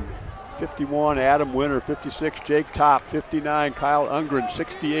line. 51, Adam Winter. 56, Jake Top. 59, Kyle Ungren.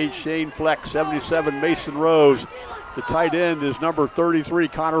 68, Shane Fleck. 77, Mason Rose. The tight end is number 33,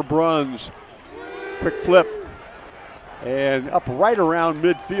 Connor Bruns. Quick flip. And up right around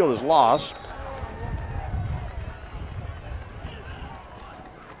midfield is lost.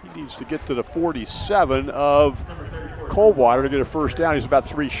 He needs to get to the 47 of Coldwater to get a first down. He's about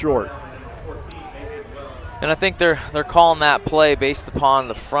 3 short. And I think they're calling that play based upon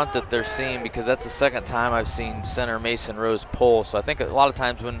the front that they're seeing, because that's the second time I've seen center Mason Rose pull. So I think a lot of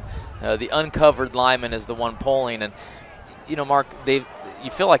times when the uncovered lineman is the one pulling, and you know, Mark, you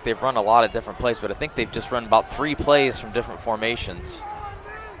feel like they've run a lot of different plays, but I think they've just run about 3 plays from different formations.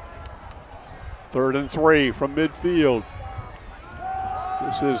 3rd and 3 from midfield.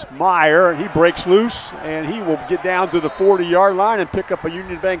 This is Meyer, and he breaks loose, and he will get down to the 40-yard line and pick up a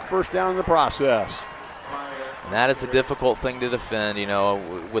Union Bank first down in the process. And that is a difficult thing to defend, you know,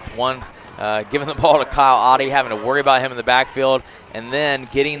 with one giving the ball to Kyle Adi, having to worry about him in the backfield, and then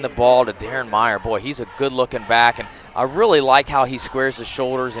getting the ball to Darren Meyer. Boy, he's a good-looking back, and I really like how he squares his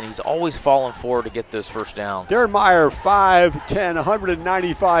shoulders, and he's always falling forward to get those first downs. Darren Meyer, 5'10",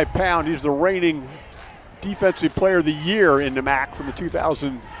 195 pounds. He's the reigning Defensive Player of the Year in the MAC from the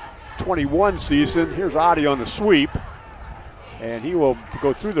 2021 season. Here's Adi on the sweep, and he will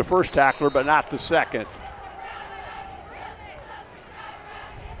go through the first tackler, but not the second.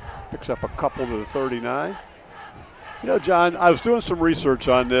 Picks up a couple to the 39. You know, John, I was doing some research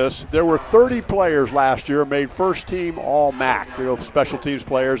on this. There were 30 players last year made first team all MAC, you know, special teams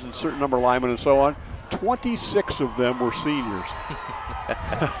players and a certain number of linemen and so on. 26 of them were seniors.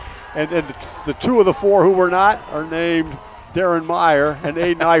 and the two of the four who were not are named Darren Meyer and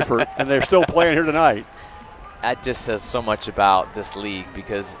Aiden Eifert, and they're still playing here tonight. That just says so much about this league,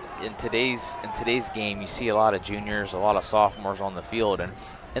 because in today's game, you see a lot of juniors, a lot of sophomores on the field, and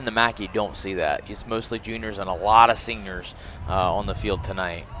in the MAC, you don't see that. It's mostly juniors and a lot of seniors on the field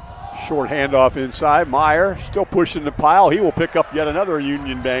tonight. Short handoff inside. Meyer still pushing the pile. He will pick up yet another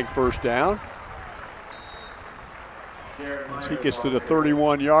Union Bank first down. As he gets to the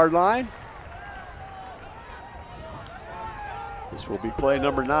 31-yard line. This will be play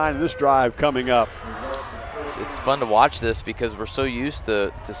number 9 of this drive coming up. It's fun to watch this because we're so used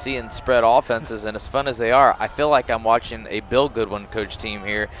to seeing spread offenses, and as fun as they are, I feel like I'm watching a Bill Goodwin coach team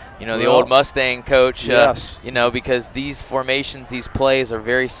here. You know, the old Mustang coach. Yes. You know, because these formations, these plays are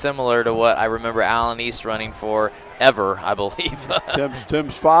very similar to what I remember Allen East running for ever, I believe.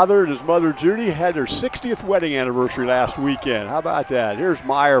 Tim's father and his mother Judy had their 60th wedding anniversary last weekend. How about that? Here's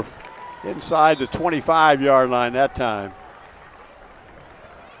Meyer inside the 25-yard line that time.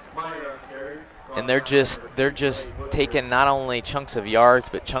 And they're just taking not only chunks of yards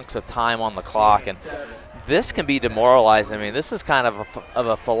but chunks of time on the clock, and this can be demoralizing. I mean, this is kind of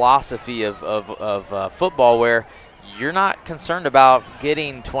a philosophy of football where you're not concerned about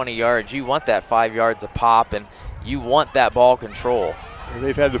getting 20 yards. You want that 5 yards of pop, and you want that ball control.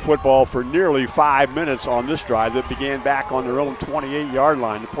 They've had the football for nearly 5 minutes on this drive that began back on their own 28-yard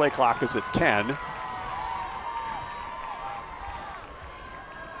line. The play clock is at 10.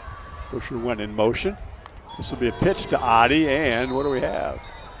 Busher went in motion. This will be a pitch to Adi, and what do we have?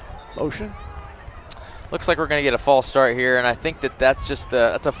 Motion. Looks like we're going to get a false start here, and I think that's just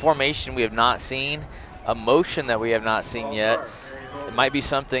that's a formation we have not seen, a motion that we have not seen yet. It might be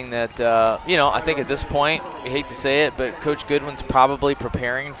something that, you know, I think at this point, we hate to say it, but Coach Goodwin's probably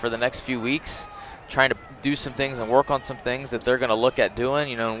preparing for the next few weeks, trying to do some things and work on some things that they're going to look at doing,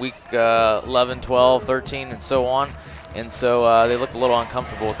 you know, in week 11, 12, 13, and so on. And so they look a little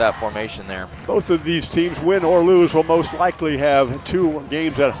uncomfortable with that formation there. Both of these teams, win or lose, will most likely have 2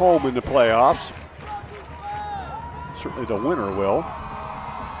 games at home in the playoffs. Certainly the winner will.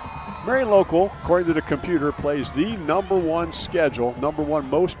 Marion Local, according to the computer, plays the number 1 schedule, number 1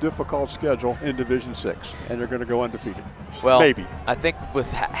 most difficult schedule in Division 6, and they're going to go undefeated. Well, maybe. I think with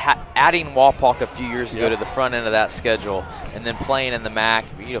adding Walpock a few years ago to the front end of that schedule, and then playing in the MAC,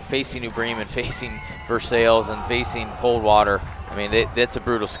 you know, facing New Bremen, facing Versailles, and facing Coldwater, I mean, that's a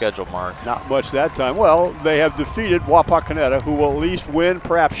brutal schedule, Mark. Not much that time. Well, they have defeated Wapakoneta, who will at least win,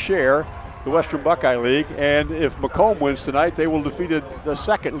 perhaps share, the Western Buckeye League, and if Macomb wins tonight, they will defeat the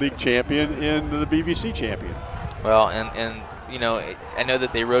second league champion in the BVC champion. Well, and you know, I know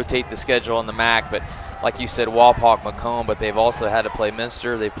that they rotate the schedule in the MAC, but like you said, Walpock, Macomb, but they've also had to play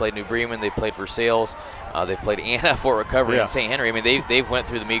Minster, they've played New Bremen, they've played Versailles, they've played Anna, Fort Recovery, and St. Henry. I mean, they've went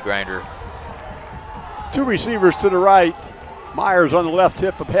through the meat grinder. 2 receivers to the right. Myers on the left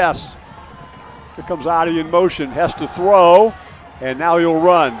hip of Hess. Here comes Adi in motion. Hess to throw, and now he'll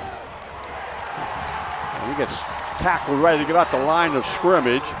run. And he gets tackled right to get out the line of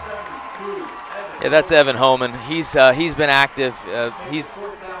scrimmage. Yeah, that's Evan Homan. He's been active.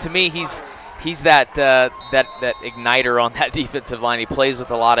 To me, he's that igniter on that defensive line. He plays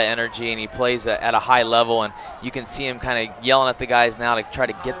with a lot of energy, and he plays at a high level, and you can see him kind of yelling at the guys now to try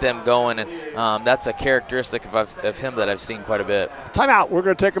to get them going, and that's a characteristic of him that I've seen quite a bit. Timeout. We're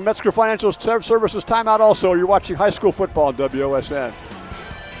going to take a Metzger Financial Services timeout also. You're watching high school football on WOSN.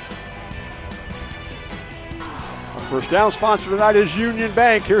 First down sponsor tonight is Union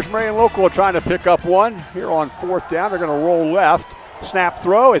Bank. Here's Marion Local trying to pick up one. Here on 4th down, they're going to roll left. Snap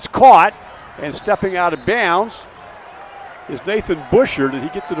throw, it's caught, and stepping out of bounds is Nathan Busher. Did he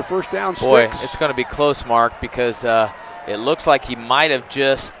get to the first down sticks? Boy, it's going to be close, Mark, because it looks like he might have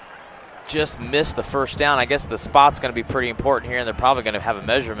just missed the first down. I guess the spot's going to be pretty important here, and they're probably going to have a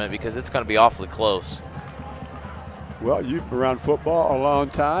measurement because it's going to be awfully close. Well, you've been around football a long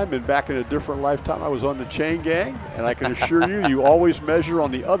time, and back in a different lifetime, I was on the chain gang, and I can assure you, you always measure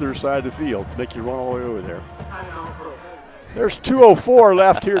on the other side of the field to make you run all the way over there. There's 2:04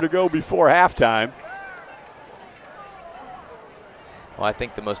 left here to go before halftime. Well, I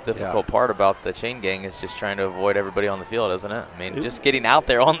think the most difficult part about the chain gang is just trying to avoid everybody on the field, isn't it? I mean, just getting out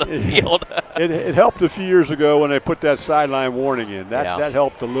there on the field. It helped a few years ago when they put that sideline warning in. That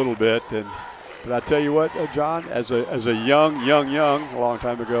helped a little bit. But I tell you what, John, as a young, a long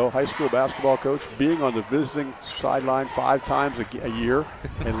time ago, high school basketball coach, being on the visiting sideline 5 times a year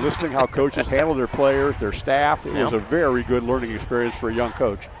and listening how coaches handle their players, their staff, it was a very good learning experience for a young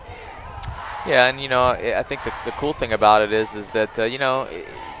coach. Yeah, and, you know, I think the cool thing about it is that, you know,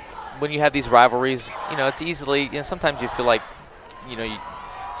 when you have these rivalries, you know, it's easily, you know, sometimes you feel like, you know,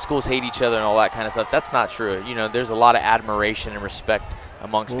 schools hate each other and all that kind of stuff. That's not true. You know, there's a lot of admiration and respect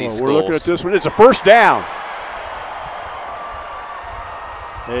amongst these schools. We're looking at this one. It's a first down.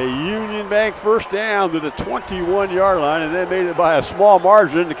 A Union Bank first down to the 21-yard line, and they made it by a small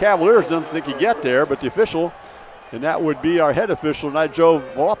margin. The Cavaliers didn't think he'd get there, but the official, and that would be our head official tonight, Joe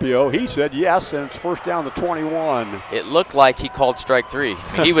Volpio, he said yes, and it's first down to 21. It looked like he called strike 3.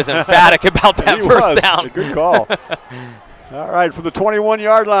 I mean, he was emphatic about that first down. A good call. All right, from the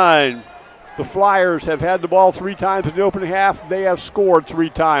 21-yard line, the Flyers have had the ball 3 times in the opening half. They have scored 3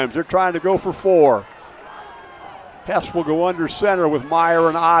 times. They're trying to go for 4. Hess will go under center with Meyer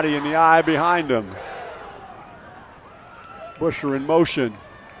and Oddie in the eye behind him. Busher in motion.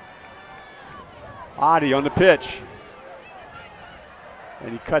 Oddie on the pitch.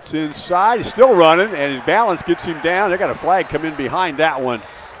 And he cuts inside. He's still running, and his balance gets him down. They got a flag come in behind that one.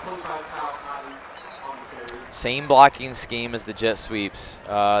 Same blocking scheme as the jet sweeps.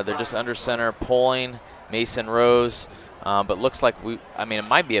 They're just under center, pulling Mason Rose, but looks like I mean, it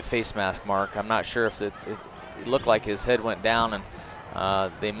might be a face mask, Mark. I'm not sure if it looked like his head went down,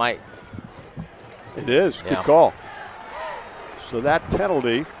 and they might. It is. Good call. So that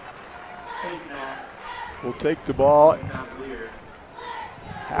penalty will take the ball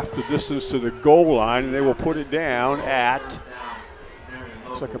half the distance to the goal line, and they will put it down at,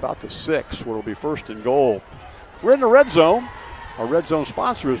 looks like about the 6, where it'll be first and goal. We're in the red zone. Our red zone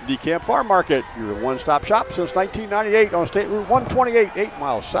sponsor is DeCamp Farm Market, your one-stop shop since 1998 on State Route 128, 8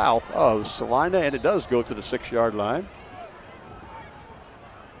 miles south of Salina, and it does go to the 6-yard line.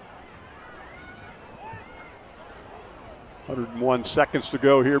 .101 seconds to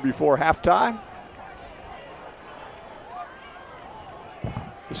go here before halftime.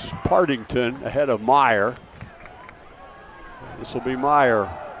 This is Partington ahead of Meyer. This will be Meyer.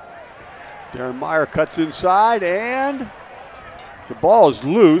 Darren Meyer cuts inside, and the ball is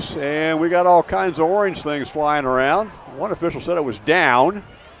loose, and we got all kinds of orange things flying around. One official said it was down.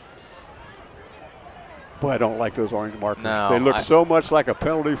 Boy, I don't like those orange markers. No, they look so much like a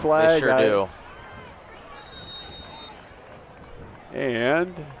penalty flag. They sure do.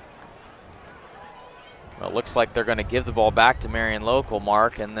 And well, it looks like they're going to give the ball back to Marion Local,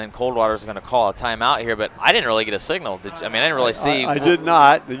 Mark, and then Coldwater's going to call a timeout here. But I didn't really get a signal. I didn't really see. I did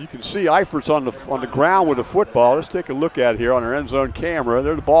not. You can see Eifert's on the ground with the football. Let's take a look at it here on our end zone camera.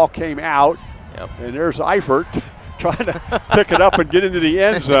 There, the ball came out, and there's Eifert trying to pick it up and get into the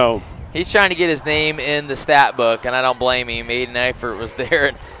end zone. He's trying to get his name in the stat book, and I don't blame him. Aiden Eifert was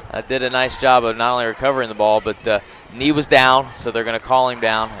there and did a nice job of not only recovering the ball, but knee was down, so they're going to call him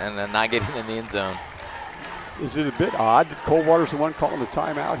down and then not get him in the end zone. Is it a bit odd that Coldwater's the one calling the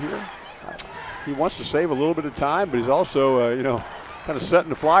timeout here? He wants to save a little bit of time, but he's also, kind of setting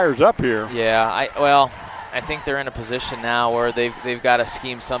the Flyers up here. Yeah, I think they're in a position now where they've got to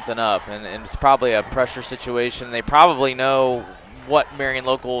scheme something up, and it's probably a pressure situation. They probably know what Marion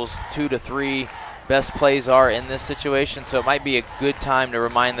Local's 2 to 3 best plays are in this situation, so it might be a good time to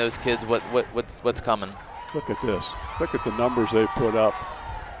remind those kids what's coming. Look at this. Look at the numbers they put up.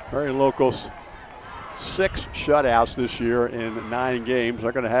 Marion Local's 6 shutouts this year in 9 games.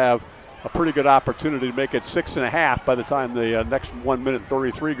 They're going to have a pretty good opportunity to make it 6.5 by the time the next 1 minute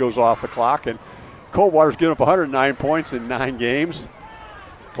 33 goes off the clock. And Coldwater's given up 109 points in 9 games.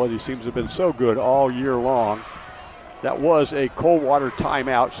 Boy, these teams have been so good all year long. That was a Coldwater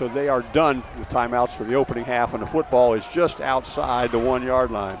timeout, so they are done with timeouts for the opening half, and the football is just outside the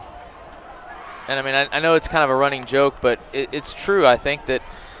 1-yard line. And I mean, I know it's kind of a running joke, but it's true. I think that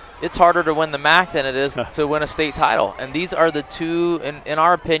it's harder to win the MAC than it is to win a state title. And these are the two, in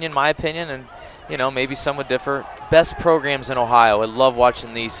our opinion, my opinion, and maybe some would differ, best programs in Ohio. I love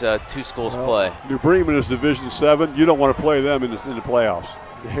watching these 2 schools play. New Bremen is Division 7. You don't want to play them in the playoffs.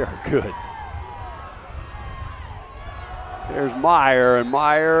 They are good. There's Meyer, and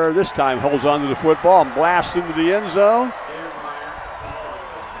Meyer this time holds on to the football and blasts into the end zone.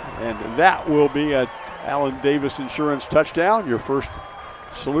 And that will be an Allen Davis Insurance touchdown, your first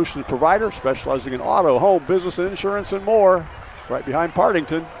solutions provider specializing in auto, home, business, and insurance, and more, right behind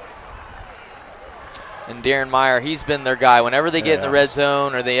Partington. And Darren Meyer, he's been their guy. Whenever they get in the red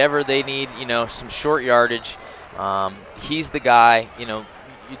zone or they need, some short yardage, he's the guy.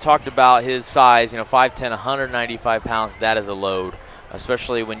 You talked about his size, 5'10", 195 pounds. That is a load,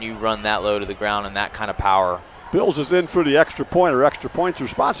 especially when you run that low to the ground and that kind of power. Bills is in for the extra point. Or extra points are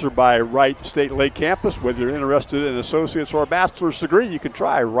sponsored by Wright State Lake Campus. Whether you're interested in an associate's or a bachelor's degree, you can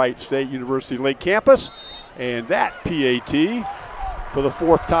try Wright State University Lake Campus. And that PAT for the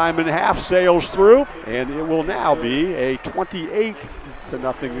 4th time in half sails through, and it will now be a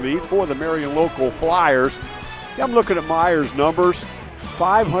 28-0 lead for the Marion local Flyers. I'm looking at Meyer's numbers.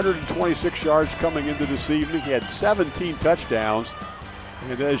 526 yards coming into this evening. He had 17 touchdowns.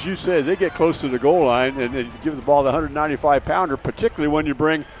 And as you said, they get close to the goal line and give the ball to the 195-pounder, particularly when you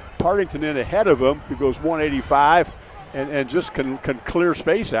bring Partington in ahead of him, who goes 185 and just can clear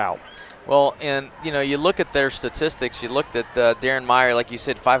space out. Well, and, you look at their statistics. You looked at Darren Meyer, like you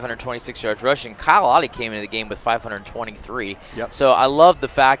said, 526 yards rushing. Kyle Otte came into the game with 523. Yep. So I love the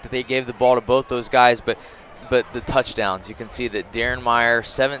fact that they gave the ball to both those guys, but the touchdowns, you can see that Darren Meyer,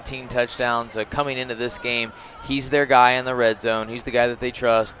 17 touchdowns coming into this game. He's their guy in the red zone. He's the guy that they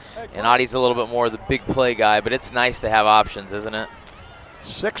trust. And Otte's a little bit more of the big play guy, but it's nice to have options, isn't it?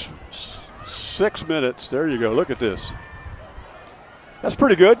 6 minutes. There you go. Look at this. That's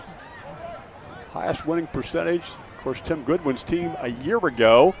pretty good. Highest winning percentage. Of course, Tim Goodwin's team a year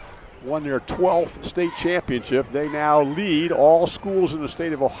ago won their 12th state championship. They now lead all schools in the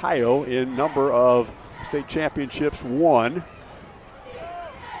state of Ohio in number of state championships won.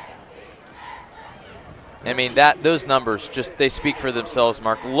 I mean, those numbers they speak for themselves,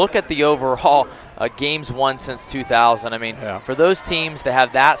 Mark. Look at the overall games won since 2000. I mean, for those teams to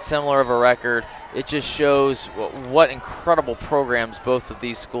have that similar of a record, it just shows what incredible programs both of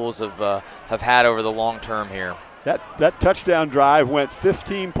these schools have had over the long term here. That touchdown drive went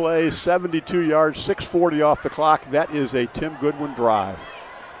 15 plays, 72 yards, 6:40 off the clock. That is a Tim Goodwin drive.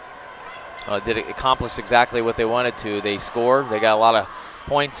 Did it accomplish exactly what they wanted to? They scored. They got a lot of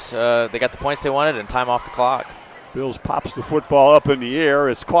points. They got the points they wanted and time off the clock. Bills pops the football up in the air.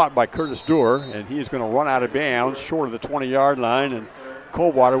 It's caught by Curtis Doerr, and he is going to run out of bounds short of the 20-yard line. And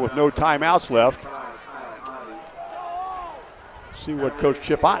Coldwater with no timeouts left. See what Coach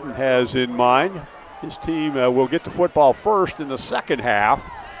Chip Otten has in mind. His team will get the football first in the second half.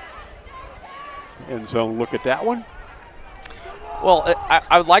 End zone look at that one. Well,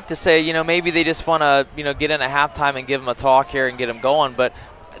 I would like to say, maybe they just want to, get in at halftime and give them a talk here and get them going, but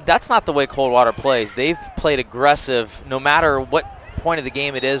that's not the way Coldwater plays. They've played aggressive no matter what point of the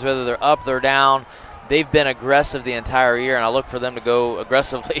game it is, whether they're up, they're down. They've been aggressive the entire year, and I look for them to go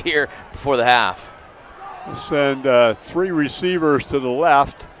aggressively here before the half. We'll send 3 receivers to the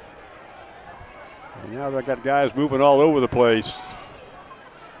left. And now they've got guys moving all over the place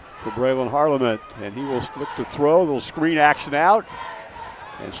for Braylon Harleman, and he will look to throw. A little screen action out,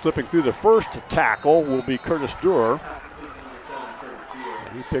 and slipping through the first tackle will be Curtis Doerr,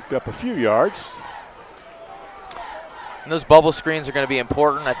 and he picked up a few yards. And those bubble screens are going to be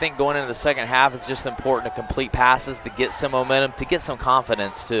important. I think going into the second half, it's just important to complete passes, to get some momentum, to get some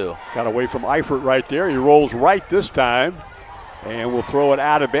confidence too. Got away from Eifert right there. He rolls right this time, and will throw it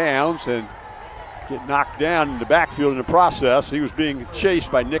out of bounds and get knocked down in the backfield in the process. He was being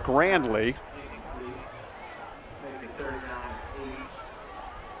chased by Nick Randley.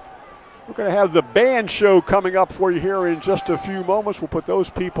 We're going to have the band show coming up for you here in just a few moments. We'll put those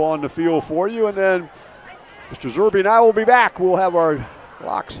people on the field for you, and then Mr. Zerby and I will be back. We'll have our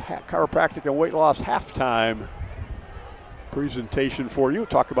Locks Chiropractic and Weight Loss halftime presentation for you.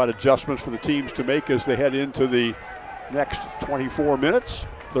 Talk about adjustments for the teams to make as they head into the next 24 minutes.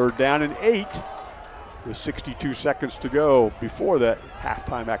 3rd down and 8. With 62 seconds to go before the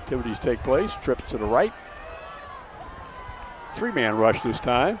halftime activities take place. Trips to the right. 3-man rush this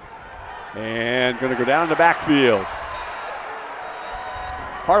time. And going to go down in the backfield.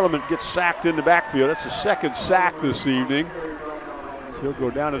 Harleman gets sacked in the backfield. That's the 2nd sack this evening. So he'll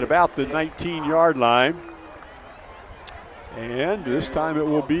go down at about the 19-yard line. And this time it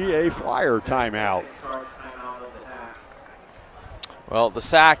will be a Flyer timeout. Well, the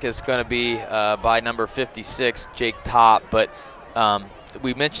sack is going to be by number 56, Jake Topp, but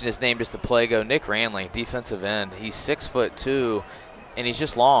we mentioned his name just to play go. Nick Randley, defensive end. He's 6'2", and he's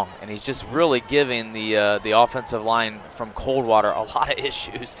just long, and he's just really giving the offensive line from Coldwater a lot of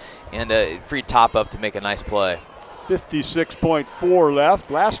issues, and freed Topp up to make a nice play. 56.4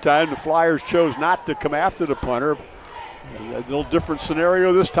 left. Last time the Flyers chose not to come after the punter. A little different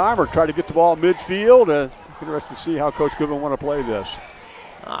scenario this time, or try to get the ball midfield. Interested to see how Coach Goodwin want to play this.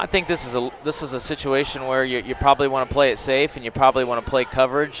 I think this is a situation where you probably want to play it safe, and you probably want to play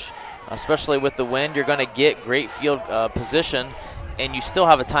coverage. especially with the wind. You're going to get great field position, and you still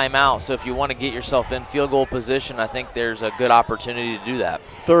have a timeout. So if you want to get yourself in field goal position, I think there's a good opportunity to do that.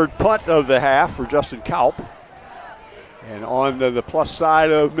 Third punt of the half for Justin Kaup. And on the plus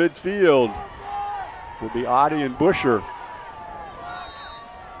side of midfield will be Oddie and Busher.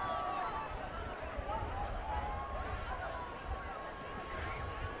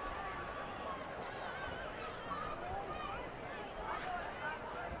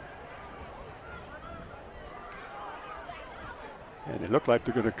 And it looked like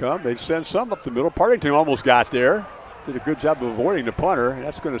they're going to come. They'd send some up the middle. Partington almost got there. Did a good job of avoiding the punter. And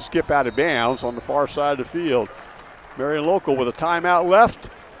that's going to skip out of bounds on the far side of the field. Marion Local with a timeout left.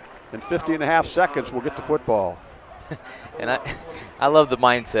 And 50.5 seconds will get the football. And I love the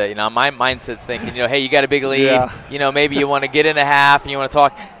mindset. You know, my mindset's thinking, you know, hey, you got a big lead. Yeah. You know, maybe you want to get in a half and you want to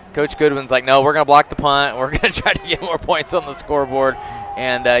talk. Coach Goodwin's like, no, we're going to block the punt. We're going to try to get more points on the scoreboard.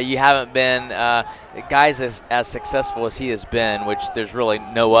 And you haven't been guys as successful as he has been, which there's really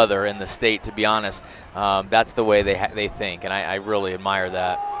no other in the state, to be honest. That's the way they think, and I really admire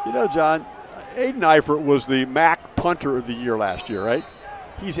that. You know, John, Aiden Eifert was the MAC punter of the year last year, right?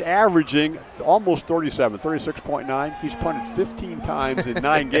 He's averaging almost 37, 36.9. He's punted 15 times in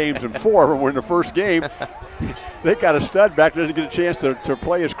 9 games, and 4 of them were in the first game. They got a stud back there to get a chance to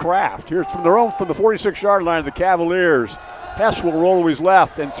play his craft. Here's from the 46-yard line of the Cavaliers. Hess will roll to his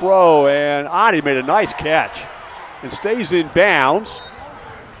left and throw, and Adi made a nice catch and stays in bounds.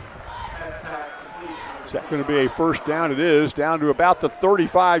 Is that going to be a first down? It is, down to about the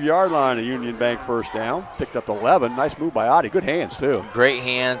 35-yard line, a Union Bank first down. Picked up 11. Nice move by Adi. Good hands, too. Great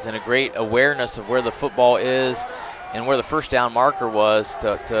hands and a great awareness of where the football is and where the first down marker was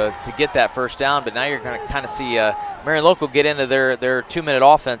to get that first down. But now you're going to kind of see Marion Local get into their 2-minute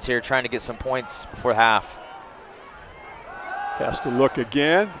offense here, trying to get some points before half. Has to look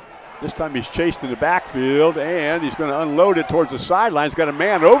again. This time he's chased in the backfield, and he's going to unload it towards the sideline. He's got a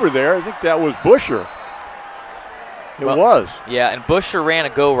man over there. I think that was Busher. It was. Yeah, and Busher ran a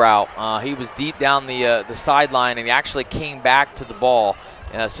go route. He was deep down the sideline, and he actually came back to the ball.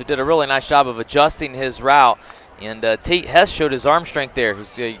 So did a really nice job of adjusting his route. And Tate Hess showed his arm strength there.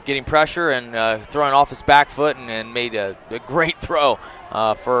 He's getting pressure and throwing off his back foot and made a great throw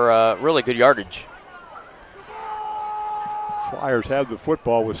for really good yardage. Flyers have the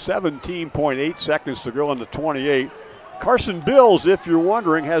football with 17.8 seconds to go on the 28. Carson Bills, if you're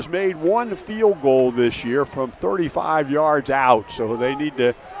wondering, has made 1 field goal this year from 35 yards out. So they need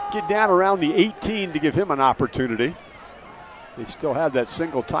to get down around the 18 to give him an opportunity. They still have that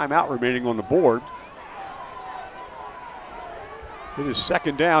single timeout remaining on the board. It is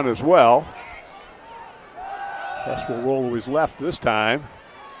second down as well. Hess will roll to his left this time.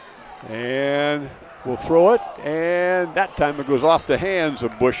 And will throw it, and that time it goes off the hands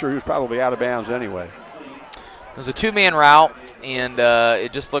of Busher, who's probably out of bounds anyway. It was a 2-man route, and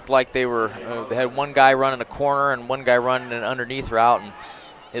it just looked like they had one guy running a corner and one guy running an underneath route, and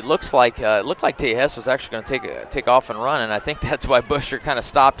it looked like Tate Hess was actually going to take off and run, and I think that's why Busher kind of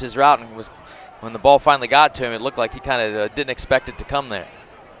stopped his route, and when the ball finally got to him, it looked like he kind of didn't expect it to come there.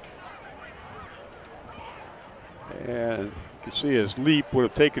 And you can see his leap would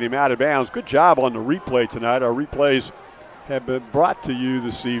have taken him out of bounds. Good job on the replay tonight. Our replays have been brought to you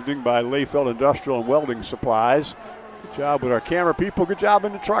this evening by Layfeld Industrial and Welding Supplies. Good job with our camera people. Good job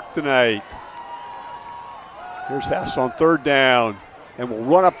in the truck tonight. Here's Hess on third down, and will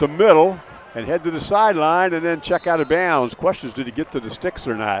run up the middle and head to the sideline and then check out of bounds. Question is, did he get to the sticks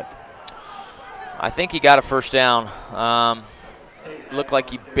or not? I think he got a first down. It looked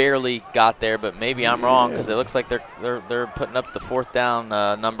like he barely got there, but maybe I'm wrong because it looks like they're putting up the fourth down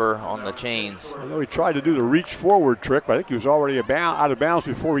number on the chains. I know he tried to do the reach forward trick, but I think he was already out of bounds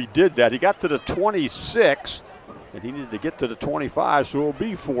before he did that. He got to the 26, and he needed to get to the 25, so it will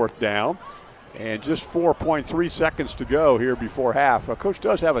be fourth down. And just 4.3 seconds to go here before half. Coach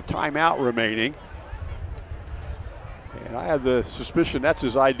does have a timeout remaining, and I have the suspicion that's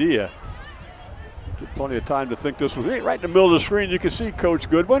his idea. Get plenty of time to think this was right in the middle of the screen. You can see Coach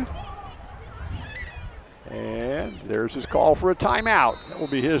Goodwin. And there's his call for a timeout. That will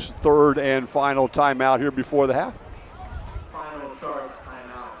be his third and final timeout here before the half. Final charge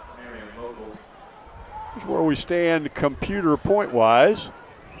timeout, Marion Local. Here's where we stand computer point-wise.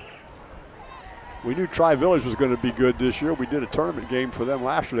 We knew Tri-Village was going to be good this year. We did a tournament game for them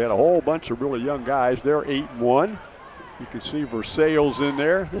last year. They had a whole bunch of really young guys. They're 8-1. You can see Versailles in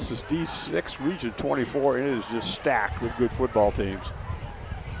there. This is D6 Region 24, and it is just stacked with good football teams.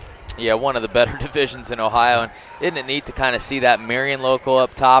 Yeah, one of the better divisions in Ohio, and isn't it neat to kind of see that Marion Local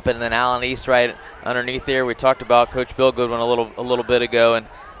up top and then Allen East right underneath there? We talked about Coach Bill Goodwin a little bit ago, and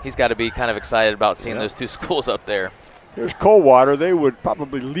he's got to be kind of excited about seeing those two schools up there. Here's Coldwater. They would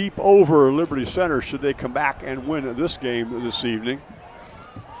probably leap over Liberty Center should they come back and win this game this evening.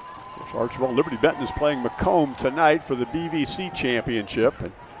 Archibald Liberty Benton is playing Macomb tonight for the BVC championship,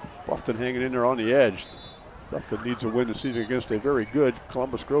 and Bluffton hanging in there on the edge. Bluffton needs a win this evening against a very good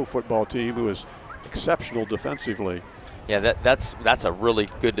Columbus Grove football team who is exceptional defensively. Yeah, that's a really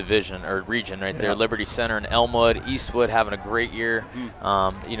good division or region right there. Liberty Center and Elmwood, Eastwood having a great year.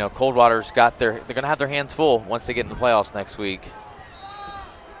 You know, Coldwater's they're going to have their hands full once they get in the playoffs next week.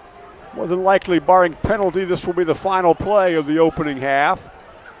 More than likely, barring penalty, this will be the final play of the opening half.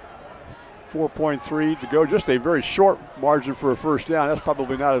 4.3 to go, just a very short margin for a first down. That's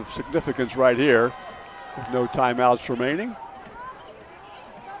probably not of significance right here. There's no timeouts remaining.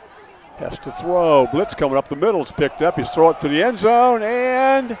 Has to throw. Blitz coming up the middle. It's picked up. He's throwing it to the end zone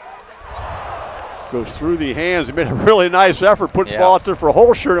and goes through the hands. He made a really nice effort, put the ball out there for a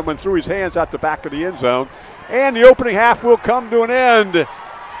whole shirt and went through his hands out the back of the end zone. And the opening half will come to an end.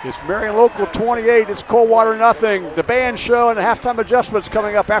 It's Marion Local 28. It's Coldwater nothing. The band show and the halftime adjustments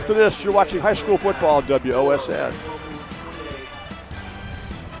coming up after this. You're watching high school football, WOSN.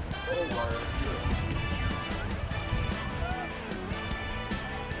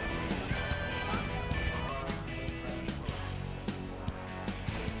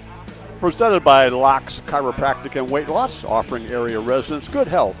 Presented by Locks Chiropractic and Weight Loss, offering area residents good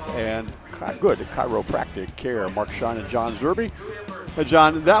health and good chiropractic care. Mark Shine and John Zerby.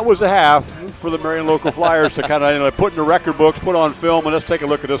 John, that was a half for the Marion Local Flyers to kind of put in the record books, put on film, and let's take a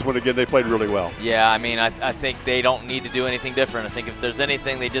look at this one again. They played really well. Yeah, I mean, I think they don't need to do anything different. I think if there's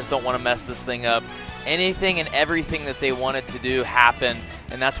anything, they just don't want to mess this thing up. Anything and everything that they wanted to do happened,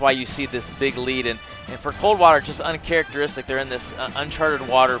 and that's why you see this big lead. And for Coldwater, just uncharacteristic. They're in this uncharted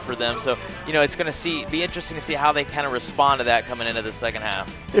water for them. So, it's going to be interesting to see how they kind of respond to that coming into the second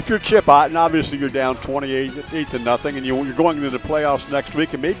half. If you're Chip Otten, obviously you're down 28-0, and you're going into the playoffs next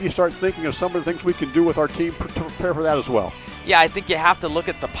week, and maybe you start thinking of some of the things we can do with our team to prepare for that as well. Yeah, I think you have to look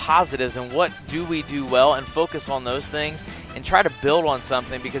at the positives and what do we do well and focus on those things and try to build on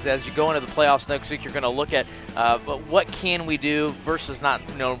something, because as you go into the playoffs next week, you're going to look at what can we do versus not,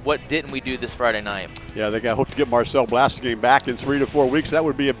 what didn't we do this Friday night. Yeah, they hope to get Marcel Blastingame back in 3 to 4 weeks. That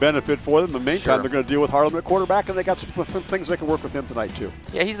would be a benefit for them. In the meantime, they're going to deal with Harlem at quarterback, and they got some things they can work with him tonight too.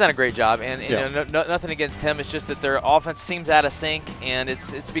 Yeah, he's done a great job, and nothing against him. It's just that their offense seems out of sync, and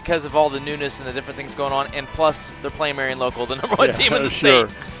it's because of all the newness and the different things going on, and plus they're playing Marion Local, the number one team in the state.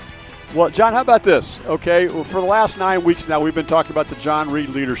 Well, John, how about this? Okay, well, for the last 9 weeks now, we've been talking about the John Reed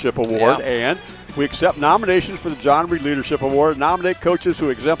Leadership Award, and we accept nominations for the John Reed Leadership Award. Nominate coaches who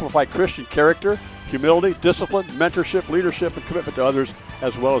exemplify Christian character, humility, discipline, mentorship, leadership, and commitment to others,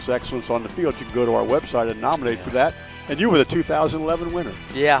 as well as excellence on the field. You can go to our website and nominate for that. And you were the 2011 winner.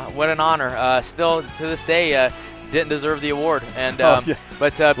 Yeah, what an honor. Still, to this day, didn't deserve the award, and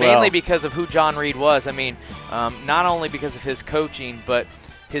but mainly because of who John Reed was. I mean, not only because of his coaching, but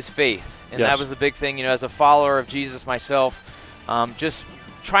his faith, and that was the big thing. As a follower of Jesus myself, just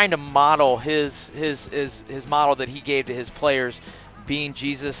trying to model his model that he gave to his players, being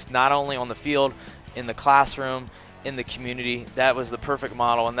Jesus not only on the field, in the classroom, in the community. That was the perfect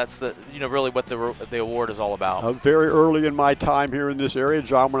model, and that's the really what the award is all about. Very early in my time here in this area,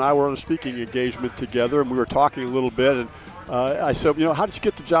 John and I were on a speaking engagement together, and we were talking a little bit, and I said, how did you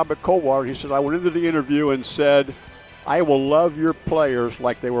get the job at Coldwater? He said, I went into the interview and said, I will love your players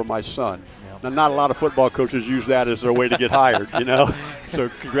like they were my son. Now, not a lot of football coaches use that as their way to get hired, So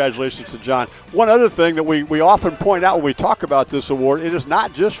congratulations to John. One other thing that we often point out when we talk about this award, it is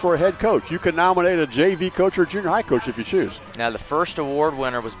not just for a head coach. You can nominate a JV coach or a junior high coach if you choose. Now, the first award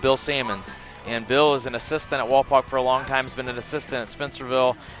winner was Bill Sammons. And Bill is an assistant at Walpock for a long time. He's been an assistant at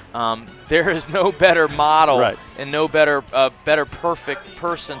Spencerville. There is no better model and no better perfect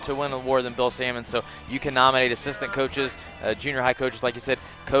person to win an award than Bill Sammons. So you can nominate assistant coaches, junior high coaches, like you said,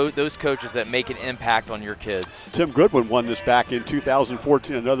 those coaches that make an impact on your kids. Tim Goodwin won this back in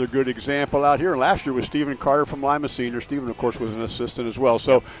 2014, another good example out here. Last year was Stephen Carter from Lima Senior. Stephen, of course, was an assistant as well.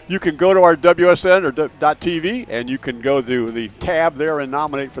 So you can go to our WSN or .tv, and you can go to the tab there and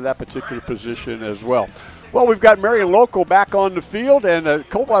nominate for that particular position as well. Well, we've got Marion Local back on the field, and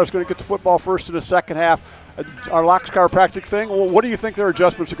Coldwater's going to get the football first in the second half. Our Locks Chiropractic thing, well, what do you think their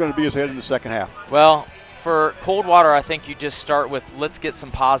adjustments are going to be as they head in the second half? Well, for Coldwater, I think you just start with let's get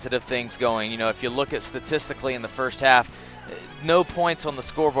some positive things going. If you look at statistically in the first half, no points on the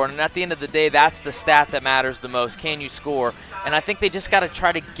scoreboard. And at the end of the day, that's the stat that matters the most. Can you score? And I think they just got to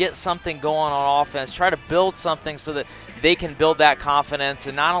try to get something going on offense, try to build something so that they can build that confidence,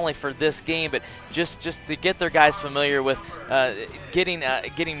 and not only for this game, but just to get their guys familiar with getting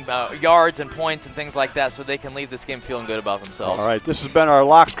yards and points and things like that, so they can leave this game feeling good about themselves. All right, this has been our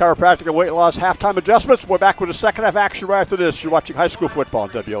Locks Chiropractic and Weight Loss halftime adjustments. We're back with the second half action right after this. You're watching high school football on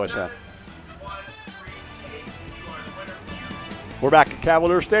WOSN. We're back at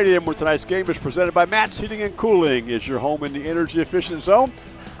Cavalier Stadium, where tonight's game is presented by Matt's Heating and Cooling. Is your home in the energy efficient zone?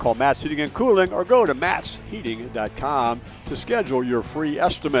 Call Matt's Heating and Cooling or go to mattsheating.com to schedule your free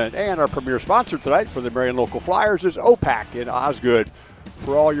estimate. And our premier sponsor tonight for the Marion Local Flyers is OPAC in Osgood.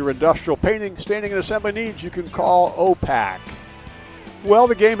 For all your industrial painting, staining, and assembly needs, you can call OPAC. Well,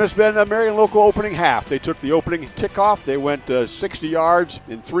 the game has been a Marion Local opening half. They took the opening kickoff. They went 60 yards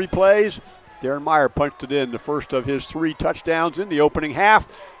in 3 plays. Darren Meyer punched it in, the first of his 3 touchdowns in the opening half.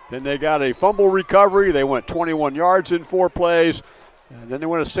 Then they got a fumble recovery. They went 21 yards in 4 plays. And then they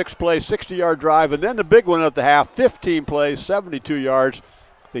went a 6-play, 60-yard drive. And then the big one at the half, 15 plays, 72 yards.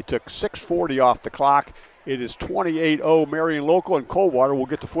 They took 6:40 off the clock. It is 28-0 Marion Local, and Coldwater will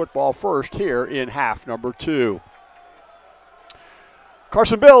get the football first here in half number 2.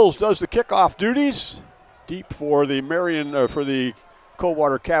 Carson Bills does the kickoff duties. Deep for the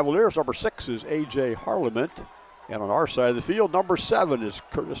Coldwater Cavaliers. Number 6 is A.J. Harlement. And on our side of the field, number 7 is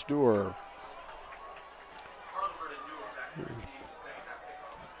Curtis Dewar.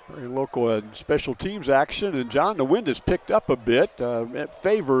 Very local and special teams action. And, John, the wind has picked up a bit. It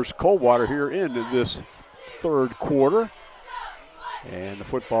favors Coldwater here in this third quarter. And the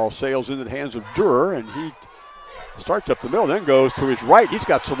football sails into the hands of Dewar, and he starts up the middle, then goes to his right. He's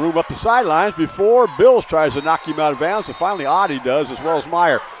got some room up the sidelines before Bills tries to knock him out of bounds, and finally Adi does, as well as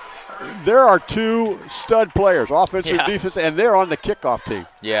Meyer. There are 2 stud players, offensive and defense, and they're on the kickoff team.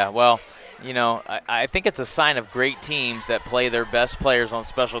 Yeah, well, you know, I think it's a sign of great teams that play their best players on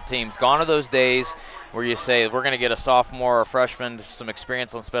special teams. Gone are those days where you say, we're going to get a sophomore or a freshman, some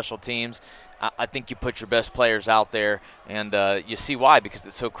experience on special teams. I think you put your best players out there, and you see why, because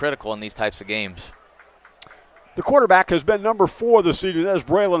it's so critical in these types of games. The quarterback has been number 4 this season. That is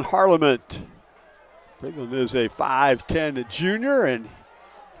Braylon Harlement. Braylon is a 5'10 junior, and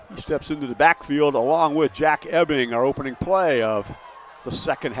he steps into the backfield along with Jack Ebbing, our opening play of the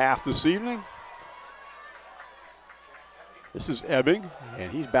second half this evening. This is Ebbing,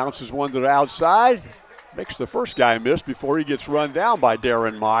 and he bounces one to the outside. Makes the first guy miss before he gets run down by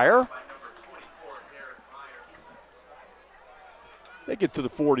Darren Meyer. They get to the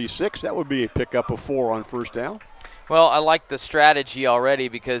 46. That would be a pickup of 4 on first down. Well, I like the strategy already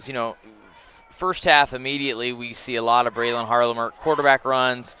because, you know, first half immediately we see a lot of Braylon Harlemer quarterback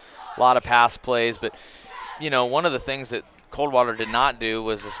runs, a lot of pass plays. But, you know, one of the things that Coldwater did not do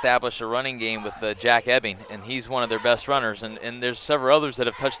was establish a running game with Jack Ebbing, and he's one of their best runners. And there's several others that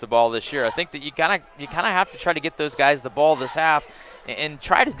have touched the ball this year. I think that you kind of have to try to get those guys the ball this half and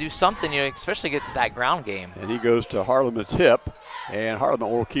try to do something, you know, especially get that ground game. And he goes to Harleman's hip, and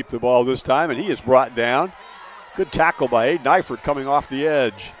Harleman will keep the ball this time, and he is brought down. Good tackle by Aiden Eifert coming off the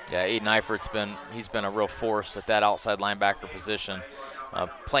edge. Yeah, Aiden Eifert's been a real force at that outside linebacker position.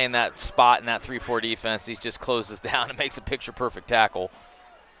 Playing that spot in that 3-4 defense, he just closes down and makes a picture-perfect tackle.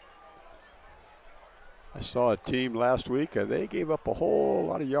 I saw a team last week, they gave up a whole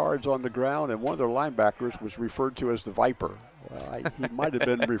lot of yards on the ground, and one of their linebackers was referred to as the Viper. He might have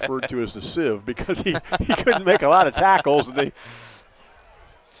been referred to as the Sieve because he couldn't make a lot of tackles. And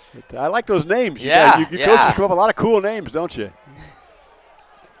I like those names. You coaches come up with a lot of cool names, don't you?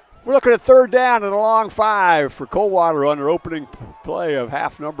 We're looking at third down and a long 5 for Coldwater on their opening play of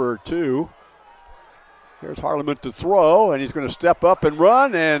half number 2. Here's Harleman to throw, and he's going to step up and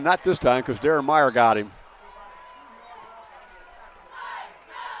run, and not this time because Darren Meyer got him.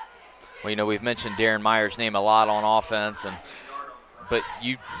 Well, you know, we've mentioned Darren Meyer's name a lot on offense, but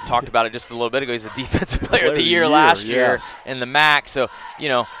you talked about it just a little bit ago. He's the defensive player of the year last year in the MAC. So, you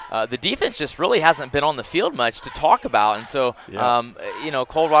know, the defense just really hasn't been on the field much to talk about. And so, you know,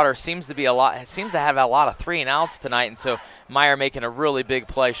 Coldwater seems to have a lot of 3 and outs tonight. And so Meyer making a really big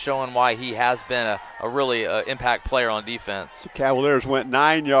play, showing why he has been a really impact player on defense. The Cavaliers went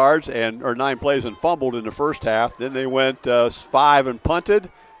 9 plays and fumbled in the first half. Then they went 5 and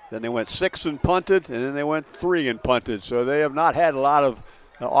punted. Then they went 6 and punted, and then they went 3 and punted. So they have not had a lot of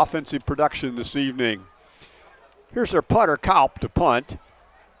offensive production this evening. Here's their punter, Kaup, to punt.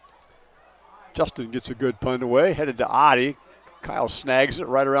 Justin gets a good punt away, headed to Adi. Kyle snags it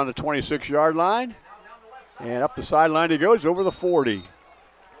right around the 26-yard line. And up the sideline he goes, over the 40.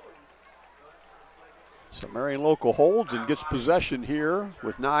 So Marion Local holds and gets possession here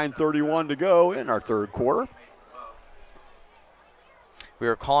with 9:31 to go in our third quarter. We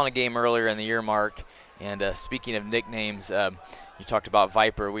were calling a game earlier in the year, Mark, and speaking of nicknames, you talked about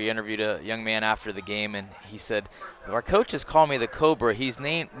Viper. We interviewed a young man after the game, and he said, our coaches call me the Cobra. He's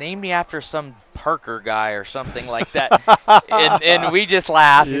named me after some Parker guy or something like that. and we just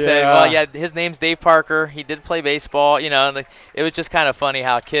laughed. We said, well, yeah, his name's Dave Parker. He did play baseball, and it was just kind of funny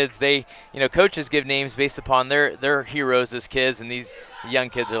how kids, coaches give names based upon their heroes as kids, and these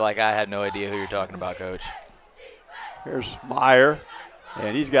young kids are like, I had no idea who you're talking about, Coach. Here's Meyer.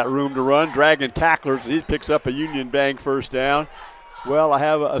 And he's got room to run, dragging tacklers. He picks up a Union Bank first down. Well, I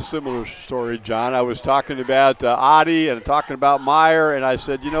have a similar story, John. I was talking about Adi and talking about Meyer, and I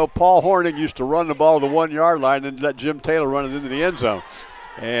said, Paul Horning used to run the ball to the 1 yard line and let Jim Taylor run it into the end zone.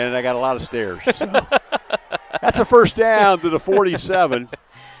 And I got a lot of stares. So that's a first down to the 47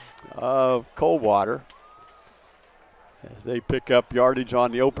 of Coldwater. They pick up yardage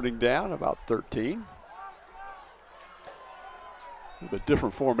on the opening down, about 13. A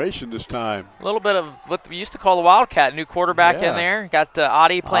different formation this time. A little bit of what we used to call the Wildcat, new quarterback in there. Got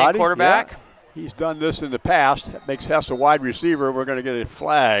Adi playing quarterback. Yeah. He's done this in the past. That makes Hess a wide receiver. We're going to get a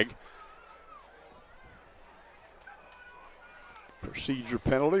flag. Procedure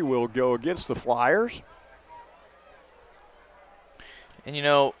penalty will go against the Flyers. And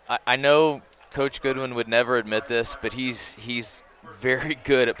I know Coach Goodwin would never admit this, but he's very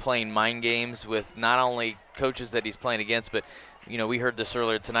good at playing mind games with not only coaches that he's playing against, but we heard this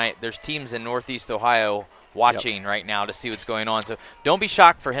earlier tonight. There's teams in Northeast Ohio watching right now to see what's going on. So don't be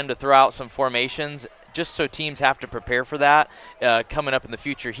shocked for him to throw out some formations just so teams have to prepare for that coming up in the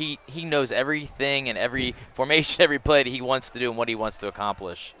future. He knows everything and every formation, every play that he wants to do and what he wants to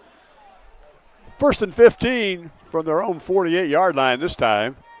accomplish. 1st and 15 from their own 48-yard line this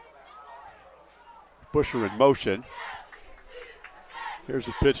time. Busher in motion. Here's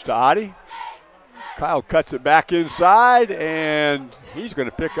a pitch to Adi. Kyle cuts it back inside, and he's going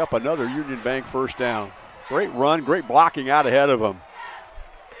to pick up another Union Bank first down. Great run, great blocking out ahead of him.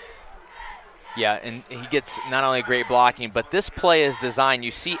 Yeah, and he gets not only great blocking, but this play is designed.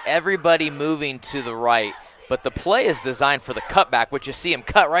 You see everybody moving to the right, but the play is designed for the cutback, which you see him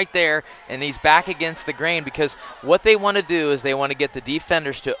cut right there, and he's back against the grain because what they want to do is they want to get the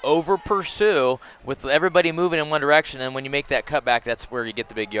defenders to over-pursue with everybody moving in one direction, and when you make that cutback, that's where you get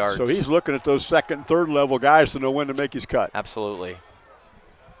the big yards. So he's looking at those second and third level guys to know when to make his cut. Absolutely.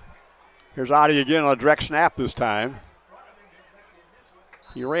 Here's Adi again on a direct snap this time.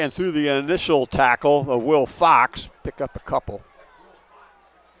 He ran through the initial tackle of Will Fox, pick up a couple.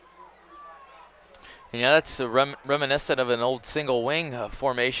 That's reminiscent of an old single wing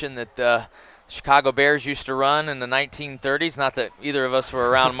formation that the Chicago Bears used to run in the 1930s. Not that either of us were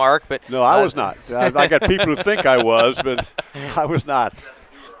around, Mark, but no, I was not. I got people who think I was, but I was not.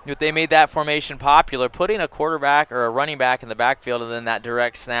 But they made that formation popular, putting a quarterback or a running back in the backfield and then that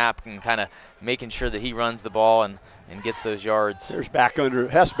direct snap and kind of making sure that he runs the ball and gets those yards. There's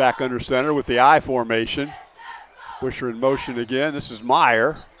Hess back under center with the I formation. Busher in motion again. This is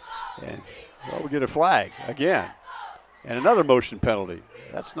Meyer. And we get a flag again. And another motion penalty.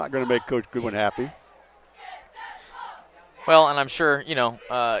 That's not going to make Coach Goodwin happy. Well, and I'm sure,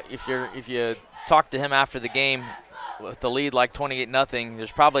 if you talk to him after the game with the lead like 28-0,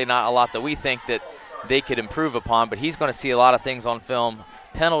 there's probably not a lot that we think that they could improve upon, but he's going to see a lot of things on film.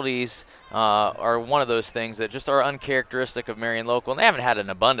 Penalties are one of those things that just are uncharacteristic of Marion Local. And they haven't had an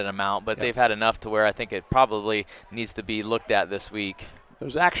abundant amount, but they've had enough to where I think it probably needs to be looked at this week.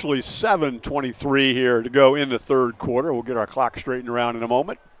 There's actually 7:23 here to go in the third quarter. We'll get our clock straightened around in a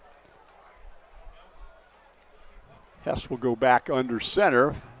moment. Hess will go back under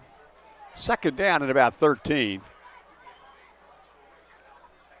center. Second down at about 13.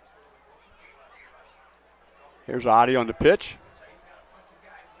 Here's Adi on the pitch.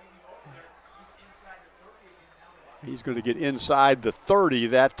 He's going to get inside the 30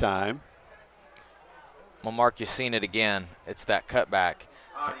 that time. Well, Mark, you've seen it again. It's that cutback.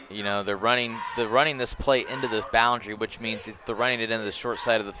 They're running this play into the boundary, which means they're running it into the short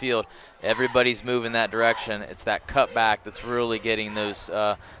side of the field. Everybody's moving that direction. It's that cutback that's really getting those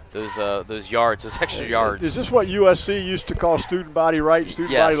yards, those extra yards. Is this what USC used to call student body right,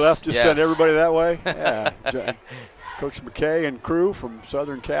 student body left? Just send everybody that way? Yeah. Coach McKay and crew from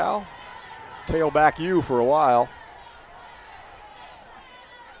Southern Cal. Tailback U for a while.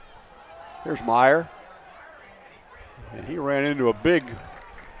 Here's Meyer. And he ran into a big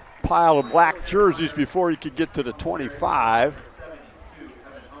pile of black jerseys before he could get to the 25.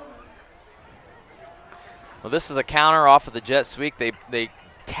 Well, this is a counter off of the jet sweep. They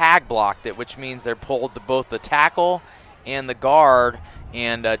tag blocked it, which means they're pulled both the tackle and the guard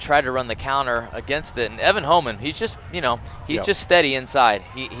and tried to run the counter against it. And Evan Homan, he's just, he's just steady inside.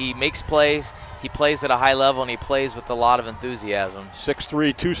 He makes plays. He plays at a high level, and he plays with a lot of enthusiasm.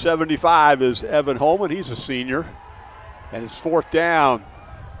 6'3", 275 is Evan Holman. He's a senior. And it's 4th down.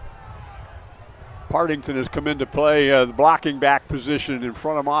 Partington has come into play, the blocking back position in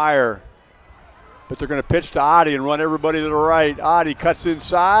front of Meyer. But they're going to pitch to Oddie and run everybody to the right. Oddie cuts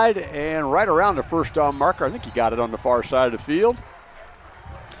inside and right around the first down marker. I think he got it on the far side of the field.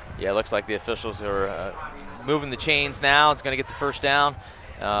 Yeah, it looks like the officials are moving the chains now. It's going to get the first down.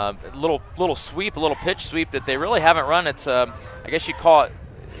 Little sweep, a little pitch sweep that they really haven't run. It's I guess you call it,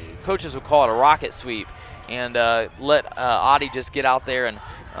 coaches would call it a rocket sweep, and let Oddie just get out there and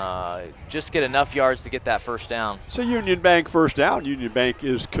just get enough yards to get that first down. It's a Union Bank first down. Union Bank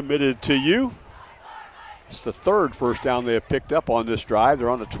is committed to you. It's the 3rd first down they have picked up on this drive. They're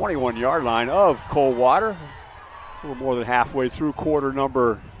on the 21-yard line of Coldwater. A little more than halfway through quarter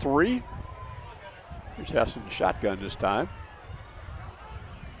number 3. Here's Hessen shotgun this time.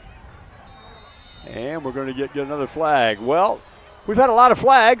 And we're going to get another flag. Well, we've had a lot of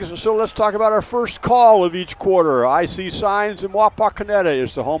flags, so let's talk about our first call of each quarter. IC Signs in Wapakoneta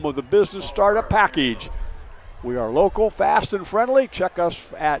is the home of the business startup package. We are local, fast, and friendly. Check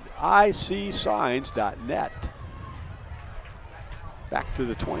us at icsigns.net. Back to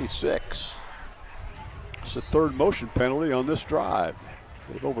the 26. It's the 3rd motion penalty on this drive.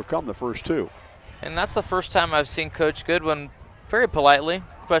 They've overcome the first 2. And that's the first time I've seen Coach Goodwin very politely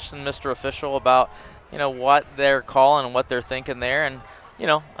question Mr. Official about, what they're calling and what they're thinking there. And,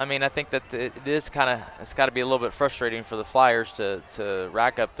 I think that it is it's got to be a little bit frustrating for the Flyers to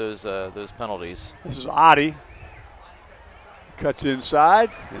rack up those penalties. This is Oddie. Cuts inside.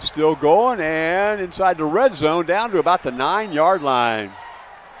 It's still going, and inside the red zone down to about the 9-yard line.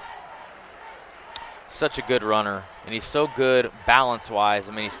 Such a good runner, and he's so good balance-wise.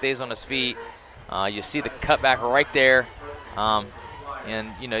 He stays on his feet. You see the cutback right there.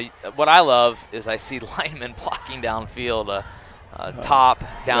 And, what I love is I see linemen blocking downfield, top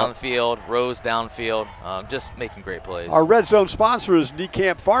downfield, rows downfield, just making great plays. Our red zone sponsor is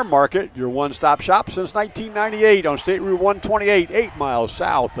DeCamp Farm Market, your one-stop shop since 1998 on State Route 128, 8 miles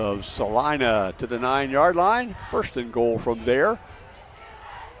south of Salina to the 9-yard line. 1st and goal from there.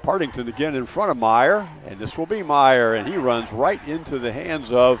 Partington again in front of Meyer, and this will be Meyer, and he runs right into the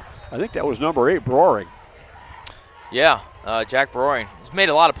hands of, I think that was number 8, Broering. Yeah, Jack Broering. He's made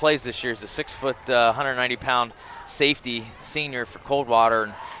a lot of plays this year. He's a 6', 190-pound safety senior for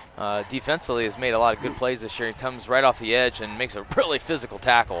Coldwater, and defensively has made a lot of good plays this year. He comes right off the edge and makes a really physical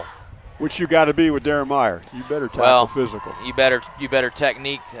tackle. Which you got to be with Darren Meyer. You better tackle physical. You better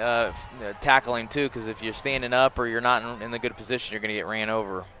technique tackling too, because if you're standing up or you're not in the good position, you're going to get ran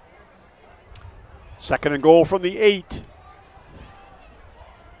over. 2nd and goal from the 8.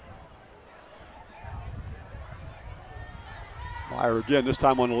 Meyer again, this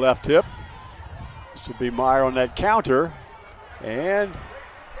time on the left hip. This will be Meyer on that counter. And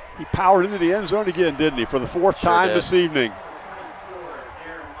he powered into the end zone again, didn't he, for the 4th time this evening.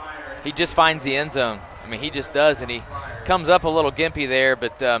 He just finds the end zone. He just does, and he comes up a little gimpy there,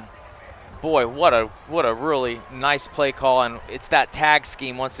 but boy, what a really nice play call, and it's that tag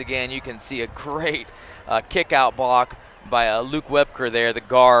scheme once again. You can see a great kick-out block by Luke Webker there, the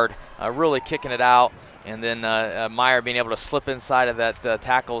guard, really kicking it out. And then Meyer being able to slip inside of that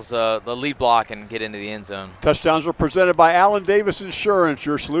tackles the lead block and get into the end zone. Touchdowns are presented by Allen Davis Insurance,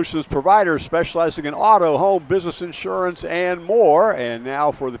 your solutions provider specializing in auto, home, business insurance, and more. And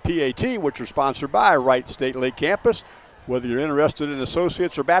now for the PAT, which are sponsored by Wright State Lake Campus. Whether you're interested in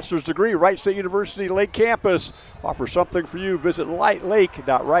associate's or bachelor's degree, Wright State University Lake Campus offers something for you. Visit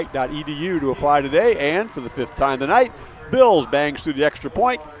lake.wright.edu to apply today. And for the 5th time tonight, Bills bangs through the extra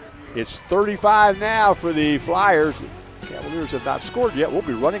point. It's 35 now for the Flyers. Cavaliers have not scored yet. We'll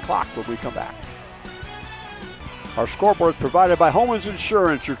be running clock when we come back. Our scoreboard is provided by Homans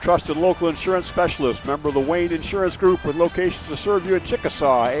Insurance, your trusted local insurance specialist. Member of the Wayne Insurance Group with locations to serve you in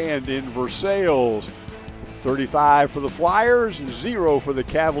Chickasaw and in Versailles. 35 for the Flyers, 0 for the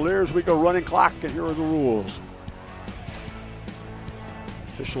Cavaliers. We go running clock, and here are the rules.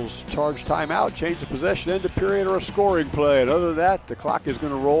 Officials charge timeout, change the possession, end of period, or a scoring play. And other than that, the clock is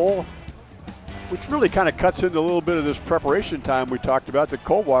going to roll which really kind of cuts into a little bit of this preparation time we talked about that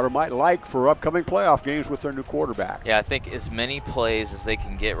Coldwater might like for upcoming playoff games with their new quarterback. Yeah, I think as many plays as they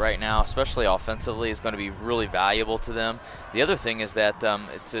can get right now, especially offensively, is going to be really valuable to them. The other thing is that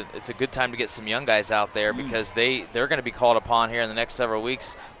it's a good time to get some young guys out there because they're going to be called upon here in the next several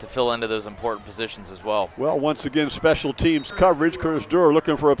weeks to fill into those important positions as well. Well, once again, special teams coverage. Curtis Durr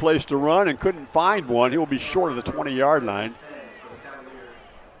looking for a place to run and couldn't find one. He will be short of the 20-yard line.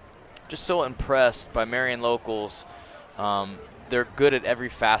 Just so impressed by Marion locals. They're good at every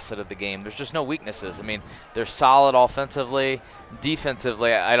facet of the game. There's just no weaknesses. I mean, they're solid offensively.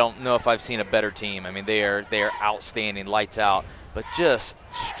 Defensively, I don't know if I've seen a better team. I mean, they are outstanding, lights out, but just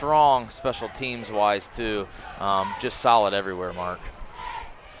strong special teams-wise too. Just solid everywhere, Mark.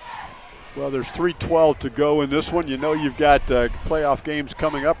 Well, there's 3:12 to go in this one. You know you've got playoff games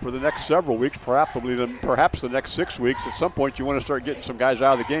coming up for the next several weeks, perhaps the next 6 weeks. At some point, you want to start getting some guys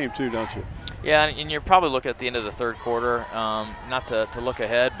out of the game too, don't you? Yeah, and you're probably looking at the end of the third quarter, not to look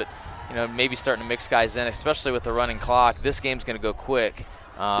ahead, but maybe starting to mix guys in, especially with the running clock. This game's going to go quick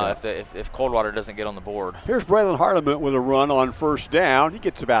if Coldwater doesn't get on the board. Here's Braylon Harleman with a run on first down. He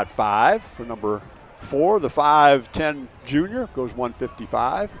gets about 5 for number 4. The 5'10" junior goes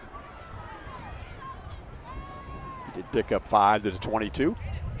 155. He did pick up 5 to the 22.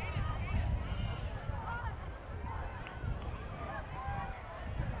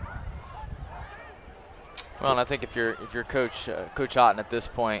 Well, and I think if you're Coach Otten at this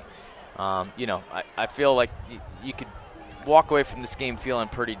point, I feel like you could walk away from this game feeling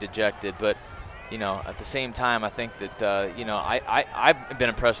pretty dejected, but at the same time, I think that I've been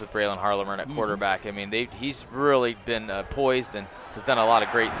impressed with Braylon Harleman at quarterback. I mean, he's really been poised and has done a lot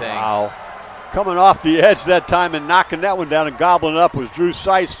of great things. Wow. Coming off the edge that time and knocking that one down and gobbling up was Drew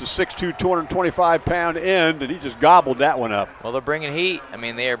Seitz, the 6'2", 225-pound end, and he just gobbled that one up. Well, they're bringing heat. I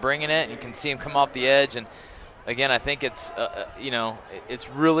mean, they are bringing it. You can see him come off the edge, and again, I think it's it's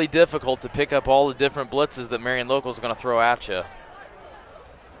really difficult to pick up all the different blitzes that Marion Local is going to throw at you.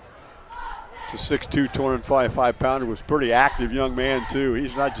 It's a 6'2", 225-pounder, was a pretty active young man too.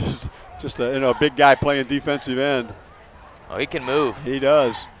 He's not just a big guy playing defensive end. Oh, he can move. He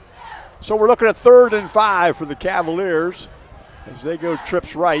does. So we're looking at 3rd and 5 for the Cavaliers as they go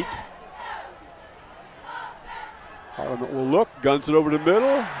trips right. Harleman will look, guns it over the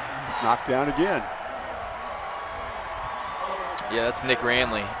middle. It's knocked down again. Yeah, that's Nick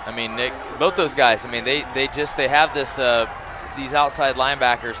Ranley. I mean, both those guys. I mean, they have this these outside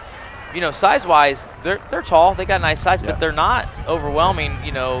linebackers. Size-wise, they're tall. They got nice size, but they're not overwhelming.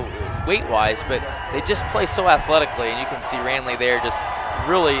 Weight-wise, but they just play so athletically, and you can see Ranley there just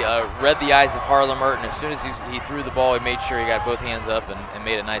really read the eyes of Harleman, and as soon as he threw the ball, he made sure he got both hands up and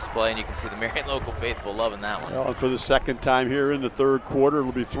made a nice play, and you can see the Marion Local faithful loving that one. Well, for the second time here in the third quarter,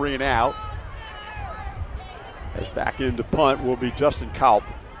 it'll be 3 and out. As back into punt will be Justin Kaup.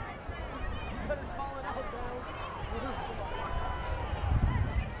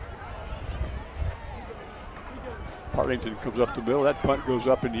 Partington comes up the middle. That punt goes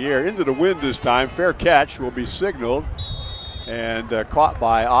up in the air. Into the wind this time. Fair catch will be signaled and caught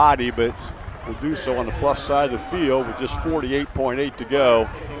by Oddie, but will do so on the plus side of the field with just 48.8 to go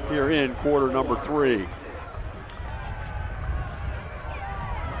here in quarter number 3.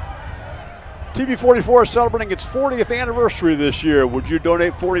 TV44 is celebrating its 40th anniversary this year. Would you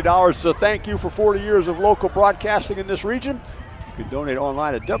donate $40 as a thank you for 40 years of local broadcasting in this region? You can donate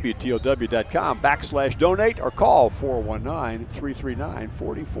online at WTOW.com/donate or call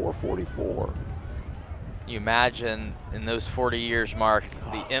 419-339-4444. You imagine in those 40 years, Mark,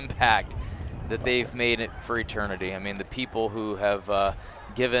 the impact that they've made it for eternity. I mean, the people who have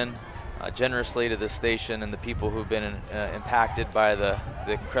given generously to this station and the people who've been impacted by the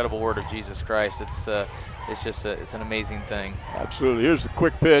incredible word of Jesus Christ. It's an amazing thing. Absolutely. Here's the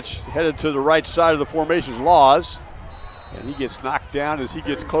quick pitch headed to the right side of the formation's Laws, and he gets knocked down as he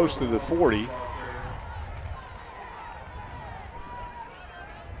gets close to the 40.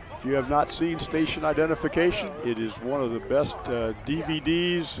 If you have not seen Station Identification, it is one of the best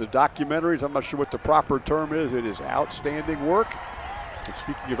DVDs, documentaries. I'm not sure what the proper term is. It is outstanding work. And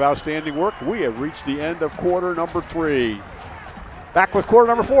speaking of outstanding work, we have reached the end of quarter number 3. Back with quarter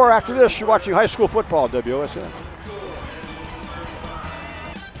number 4 after this. You're watching high school football, WOSN.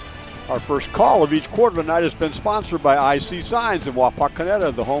 Our first call of each quarter tonight has been sponsored by IC Signs in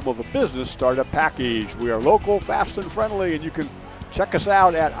Wapakoneta, the home of a business startup package. We are local, fast, and friendly, and you can check us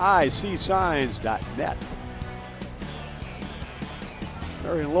out at icsigns.net.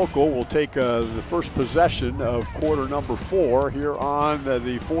 Marion Local will take the first possession of quarter number 4 here on the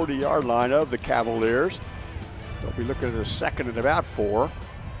 40-yard line of the Cavaliers. They'll be looking at a second and about 4.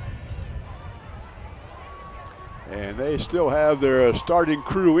 And they still have their starting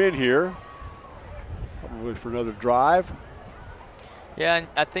crew in here, probably for another drive. Yeah, and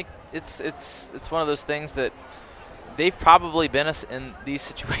I think it's one of those things that they've probably been in these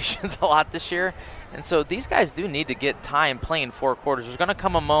situations a lot this year, and so these guys do need to get time playing 4 quarters. There's going to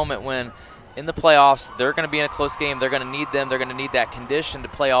come a moment when in the playoffs they're going to be in a close game. They're going to need them. They're going to need that condition to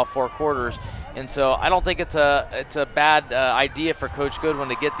play all 4 quarters, and so I don't think it's a bad idea for Coach Goodwin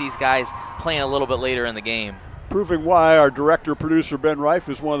to get these guys playing a little bit later in the game. Proving why our director producer Ben Reif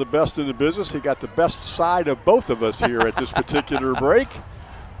is one of the best in the business. He got the best side of both of us here at this particular break.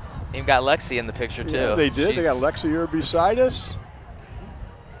 You've got Lexi in the picture too. Yeah, they did. They got Lexi here beside us.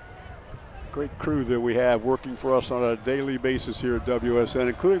 Great crew that we have working for us on a daily basis here at WSN,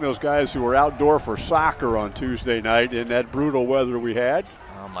 including those guys who were outdoor for soccer on Tuesday night in that brutal weather we had.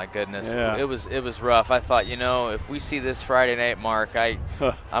 Oh my goodness, yeah. It was rough. I thought, if we see this Friday night, Mark, I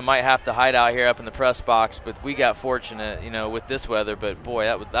might have to hide out here up in the press box. But we got fortunate, with this weather. But boy,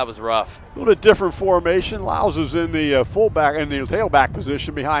 that was rough. A little bit different formation. Lyles is in the fullback and the tailback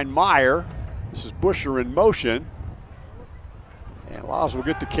position behind Meyer. This is Busher in motion, and Lyles will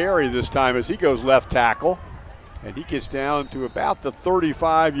get the carry this time as he goes left tackle, and he gets down to about the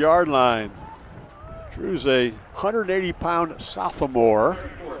 35-yard line. Drew's a 180-pound sophomore.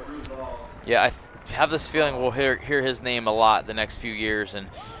 Yeah, I have this feeling we'll hear his name a lot the next few years,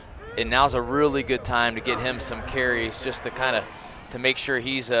 and now's a really good time to get him some carries, just to make sure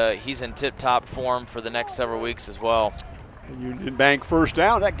he's in tip-top form for the next several weeks as well. Union Bank first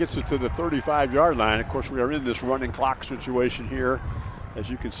down. That gets it to the 35-yard line. Of course, we are in this running clock situation here, as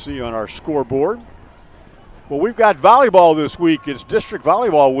you can see on our scoreboard. Well, we've got volleyball this week. It's district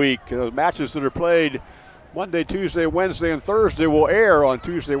volleyball week. Matches that are played Monday, Tuesday, Wednesday, and Thursday will air on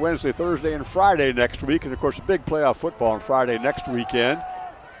Tuesday, Wednesday, Thursday, and Friday next week. And, of course, a big playoff football on Friday next weekend.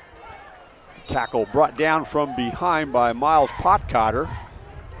 Tackle brought down from behind by Miles Potcotter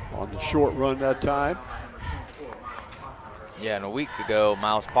on the short run that time. Yeah, and a week ago,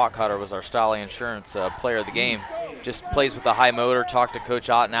 Miles Potcotter was our Stolly Insurance player of the game. Just plays with a high motor. Talked to Coach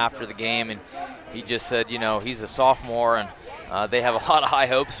Otten after the game, and he just said, he's a sophomore, and they have a lot of high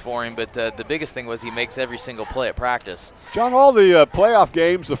hopes for him. But the biggest thing was he makes every single play at practice. John, all the playoff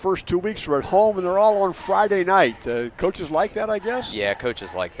games the first 2 weeks are at home, and they're all on Friday night. Coaches like that, I guess? Yeah,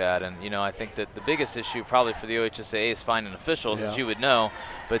 coaches like that. And, I think that the biggest issue probably for the OHSAA is finding officials, as you would know.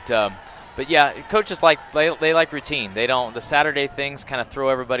 But yeah, coaches they like routine. They don't, the Saturday things kind of throw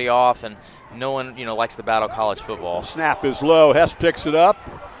everybody off, and no one likes to battle college football. The snap is low. Hess picks it up,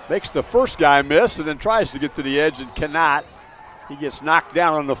 makes the first guy miss, and then tries to get to the edge and cannot. He gets knocked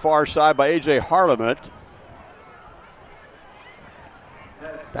down on the far side by A.J. Harleman.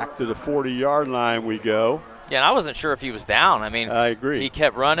 Back to the 40-yard line we go. Yeah, and I wasn't sure if he was down. I mean, I agree. He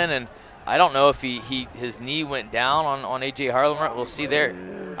kept running, and I don't know if his knee went down on A.J. Harleman. We'll see there.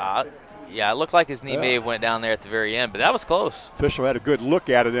 Yeah, it looked like his knee may have went down there at the very end, but that was close. Official had a good look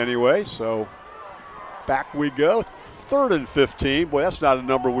at it anyway, so back we go. 3rd and 15. Boy, that's not a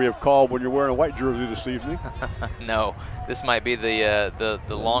number we have called when you're wearing a white jersey this evening. No, this might be the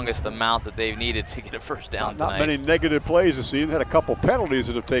longest amount that they've needed to get a first down tonight. Not many negative plays this season. Had a couple penalties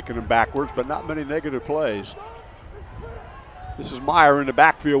that have taken them backwards, but not many negative plays. This is Meyer in the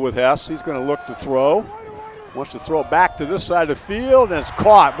backfield with Hess. He's going to look to throw. Wants to throw it back to this side of the field, and it's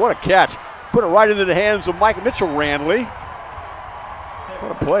caught. What a catch. Put it right into the hands of Mike Mitchell-Ranley.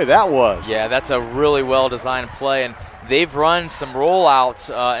 What a play that was. Yeah, that's a really well-designed play, and they've run some rollouts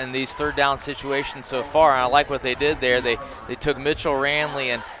in these 3rd down situations so far, and I like what they did there. They took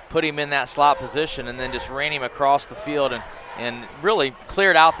Mitchell-Ranley and put him in that slot position and then just ran him across the field and really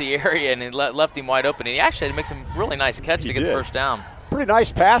cleared out the area and left him wide open. And he actually had to make some really nice catch to get the first down. Pretty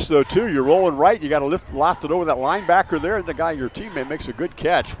nice pass, though, too. You're rolling right. You got to loft it over that linebacker there, and the guy, your teammate, makes a good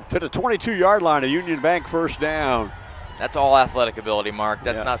catch. To the 22-yard line, a Union Bank first down. That's all athletic ability, Mark.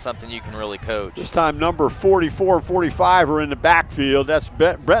 That's not something you can really coach. This time, number 44 and 45 are in the backfield. That's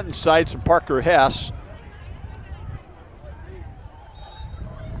Brenton Seitz and Parker Hess.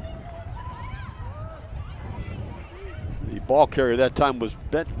 The ball carrier that time was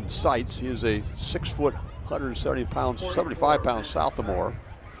Benton Seitz. He is a 6-foot, 75-pound sophomore.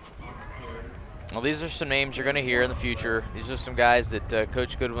 Well, these are some names you're going to hear in the future. These are some guys that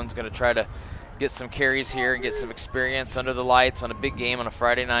Coach Goodwin's going to try to get some carries here and get some experience under the lights on a big game on a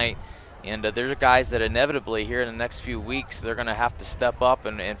Friday night. And there's guys that inevitably here in the next few weeks, they're going to have to step up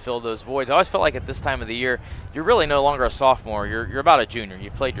and fill those voids. I always felt like at this time of the year, you're really no longer a sophomore. You're about a junior.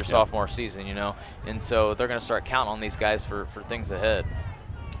 You've played your sophomore season, and so they're going to start counting on these guys for things ahead.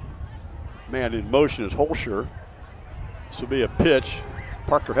 Man in motion is Holscher. This will be a pitch.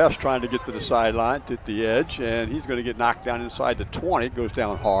 Parker Hess trying to get to the sideline, to the edge, and he's going to get knocked down inside the 20. Goes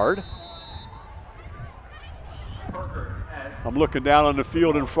down hard. I'm looking down on the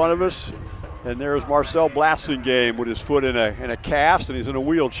field in front of us, and there's Marcel Blassingame with his foot in a cast, and he's in a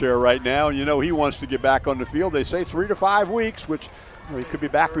wheelchair right now. And you know he wants to get back on the field. They say 3 to 5 weeks, which he could be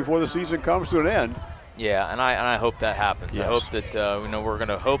back before the season comes to an end. Yeah, and I hope that happens. Yes. I hope that we're going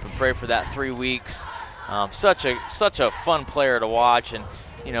to hope and pray for that 3 weeks. Such a fun player to watch, and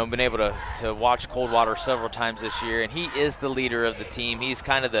been able to watch Coldwater several times this year, and he is the leader of the team. He's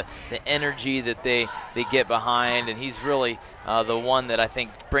kind of the energy that they get behind, and he's really the one that I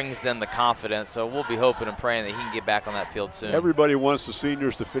think brings them the confidence. So we'll be hoping and praying that he can get back on that field soon. Everybody wants the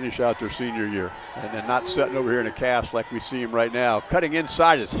seniors to finish out their senior year, and then not sitting over here in a cast like we see him right now. Cutting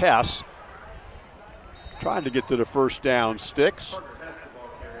inside is Hess, trying to get to the first down. Sticks.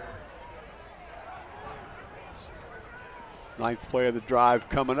 9th play of the drive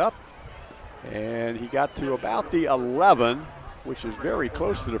coming up, and he got to about the 11, which is very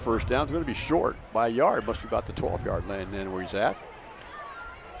close to the first down. It's going to be short by a yard. Must be about the 12-yard line then where he's at.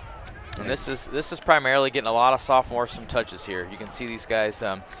 And this is primarily getting a lot of sophomores some touches here. You can see these guys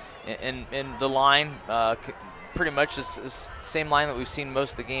in the line. Pretty much is same line that we've seen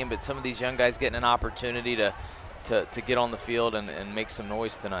most of the game, but some of these young guys getting an opportunity to get on the field and make some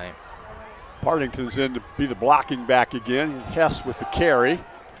noise tonight. Partington's in to be the blocking back again. Hess with the carry,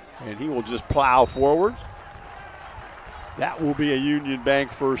 and he will just plow forward. That will be a Union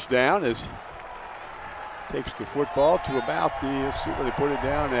Bank first down as takes the football to about the, let's see where they put it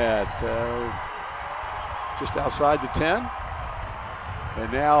down at, just outside the 10.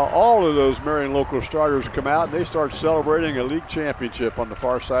 And now all of those Marion local starters come out and they start celebrating a league championship on the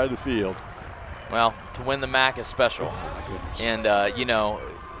far side of the field. Well, to win the MAC is special. Oh, my goodness. And,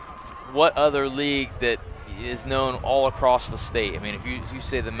 what other league that is known all across the state? I mean, if you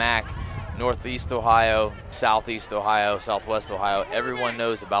say the MAC, Northeast Ohio, Southeast Ohio, Southwest Ohio, everyone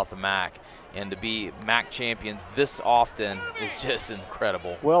knows about the MAC. And to be MAC champions this often is just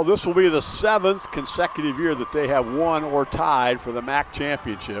incredible. Well, this will be the 7th consecutive year that they have won or tied for the MAC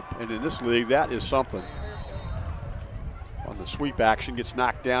championship. And in this league, that is something. On the sweep action, gets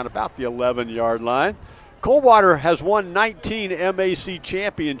knocked down about the 11-yard line. Coldwater has won 19 MAC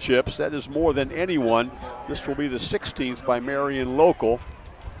championships. That is more than anyone. This will be the 16th by Marion local.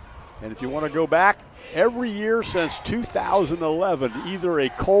 And if you want to go back, every year since 2011, either a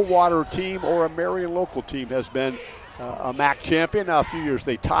Coldwater team or a Marion local team has been a MAC champion. Now, a few years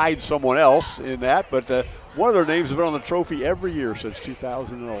they tied someone else in that, but one of their names has been on the trophy every year since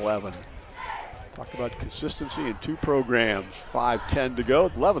 2011. Talk about consistency in 2 programs. 5:10 to go,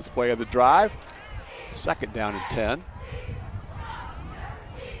 11th play of the drive. 2nd down and 10.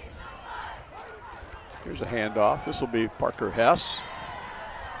 Here's a handoff. This will be Parker Hess.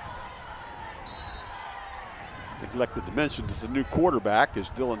 Neglected to mention that the new quarterback is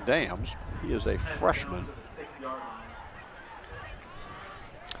Dylan Dams. He is a freshman.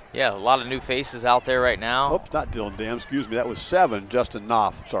 Yeah, a lot of new faces out there right now. Oops, not Dylan Dams. Excuse me. That was 7. Justin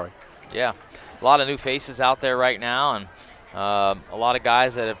Knopf. Sorry. Yeah, a lot of new faces out there right now, and a lot of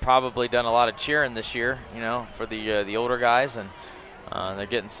guys that have probably done a lot of cheering this year, for the older guys, and they're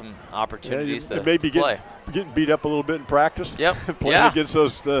getting some opportunities to play. Getting beat up a little bit in practice. Yep. Playing against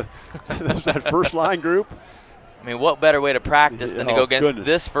that first line group. I mean, what better way to practice than to go against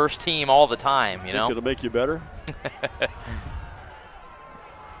this first team all the time, Think it'll make you better.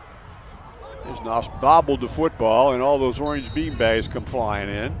 There's Noss bobbled the football, and all those orange beanbags come flying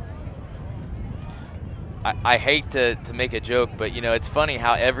in. I hate to make a joke, but, it's funny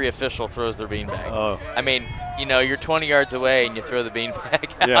how every official throws their beanbag. Oh. I mean, you're 20 yards away and you throw the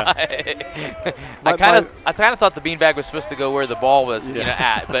beanbag. Yeah. I kind of thought the beanbag was supposed to go where the ball was,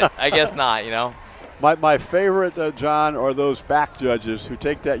 at, but I guess not, My favorite, John, are those back judges who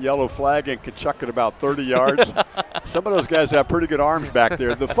take that yellow flag and can chuck it about 30 yards. Some of those guys have pretty good arms back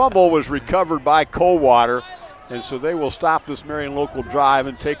there. The fumble was recovered by Coldwater, and so they will stop this Marion local drive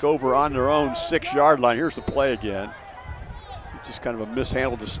and take over on their own 6-yard line. Here's the play again. Just kind of a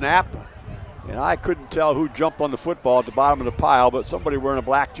mishandled the snap. And I couldn't tell who jumped on the football at the bottom of the pile, but somebody wearing a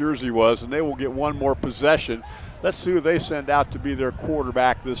black jersey was, and they will get one more possession. Let's see who they send out to be their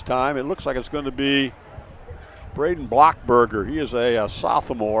quarterback this time. It looks like it's going to be Braden Blockberger. He is a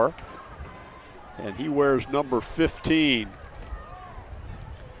sophomore, and he wears number 15.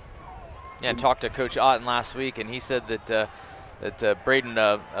 Yeah, and talked to Coach Otten last week, and he said that Braden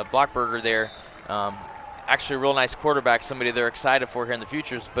Blockberger there, actually a real nice quarterback, somebody they're excited for here in the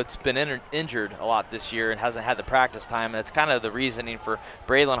future, but's been injured a lot this year and hasn't had the practice time. And it's kind of the reasoning for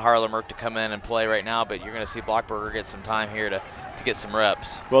Braylon Harlemer to come in and play right now, but you're going to see Blockberger get some time here to to get some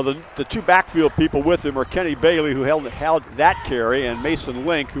reps. Well, the two backfield people with him are Kenny Bailey, who held that carry, and Mason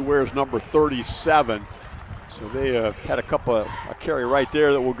Link, who wears number 37. So they had a carry right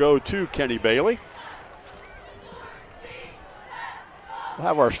there that will go to Kenny Bailey. We'll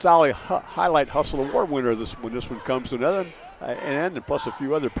have our Stolly Highlight Hustle Award winner when this one comes to an end, and plus a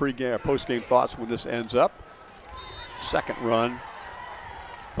few other pre-game or post-game thoughts when this ends up. Second run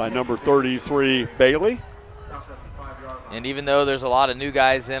by number 33, Bailey. And even though there's a lot of new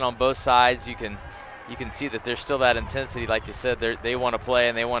guys in on both sides, you can see that there's still that intensity. Like you said, they want to play,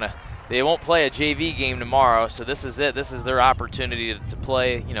 and they won't play a JV game tomorrow. So this is it. This is their opportunity to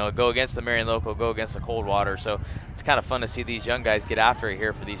play. You know, go against the Marion local, go against the Coldwater. So it's kind of fun to see these young guys get after it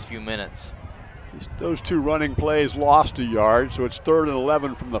here for these few minutes. Those two running plays lost a yard, so it's 3rd and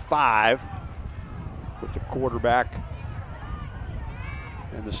 11 from the 5 with the quarterback.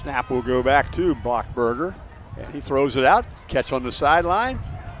 And the snap will go back to Blockberger. And he throws it out, catch on the sideline.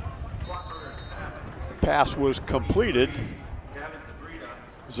 The pass was completed.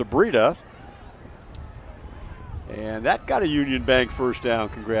 Zabrita. And that got a Union Bank first down.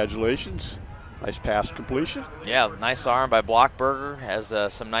 Congratulations. Nice pass completion. Yeah, nice arm by Blockberger. Has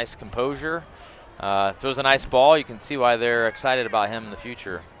some nice composure. Throws a nice ball. You can see why they're excited about him in the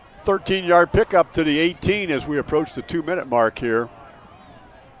future. 13-yard pickup to the 18 as we approach the 2-minute mark here.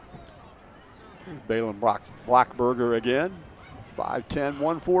 Balin Blockberger again, 5'10",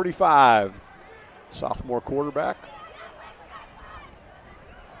 145. Sophomore quarterback.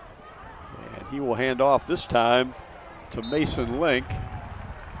 And he will hand off this time to Mason Link.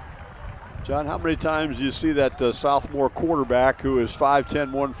 John, how many times do you see that sophomore quarterback who is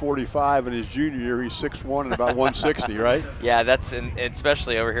 5'10", 145, and his junior year he's 6'1" and about 160, right? Yeah, that's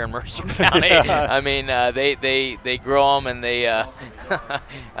especially over here in Mercer County. Yeah. I mean, they grow them, and they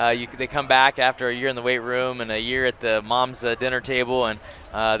come back after a year in the weight room and a year at the mom's dinner table, and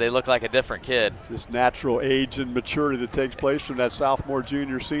they look like a different kid. Just natural age and maturity that takes place from that sophomore,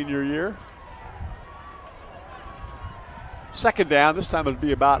 junior, senior year. Second down, this time it'll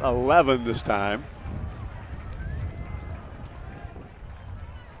be about 11 this time.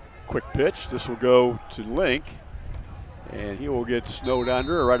 Quick pitch, this will go to Link, and he will get snowed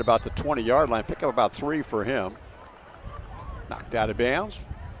under right about the 20-yard line, pick up about 3 for him. Knocked out of bounds,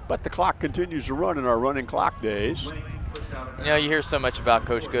 but the clock continues to run in our running clock days. You know, you hear so much about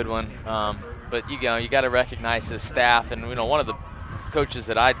Coach Goodwin, but you got to recognize his staff, and one of the coaches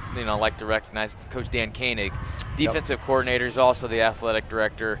that I like to recognize, Coach Dan Koenig, defensive coordinator, is also the athletic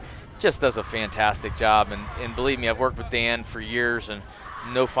director, just does a fantastic job. And believe me, I've worked with Dan for years, and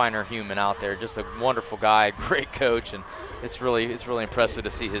no finer human out there. Just a wonderful guy, great coach, and it's really impressive to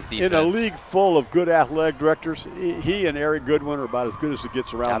see his defense. In a league full of good athletic directors, he and Eric Goodwin are about as good as it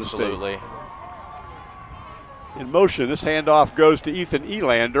gets around the state. Absolutely. In motion, this handoff goes to Ethan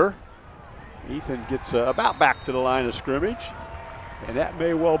Elander. Ethan gets about back to the line of scrimmage. And that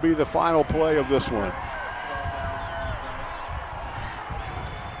may well be the final play of this one.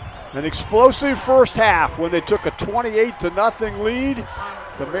 An explosive first half when they took a 28-0 lead.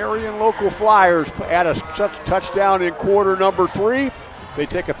 The Marion local Flyers add a touchdown in quarter number 3. They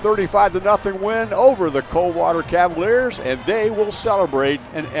take a 35-0 win over the Coldwater Cavaliers, and they will celebrate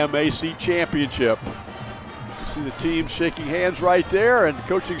an MAC championship. You see the teams shaking hands right there, and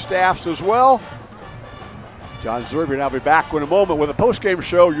coaching staffs as well. John Zerby and I'll be back in a moment with a post-game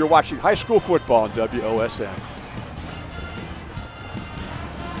show. You're watching high school football on WOSN.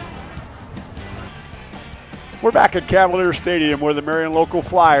 We're back at Cavalier Stadium where the Marion local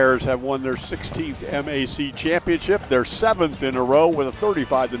Flyers have won their 16th MAC championship, their 7th in a row with a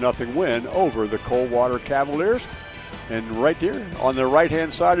 35-0 win over the Coldwater Cavaliers. And right here on the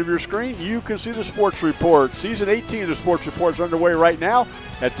right-hand side of your screen, you can see the Sports Report. Season 18 of the Sports Report is underway right now.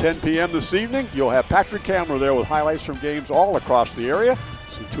 At 10 p.m. this evening, you'll have Patrick Kamler there with highlights from games all across the area.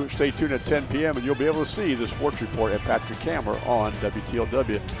 So stay tuned at 10 p.m. and you'll be able to see the Sports Report at Patrick Kamler on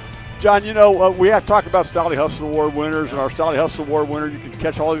WTLW. John, we have to talk about Stolly Hustle Award winners, and our Stolly Hustle Award winner, you can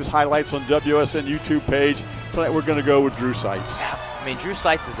catch all these highlights on WSN YouTube page. Tonight we're going to go with Drew Seitz. I mean, Drew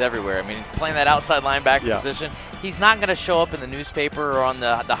Seitz is everywhere. I mean, playing that outside linebacker position, he's not going to show up in the newspaper or on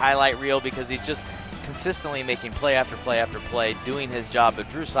the highlight reel because he's just consistently making play after play after play, doing his job. But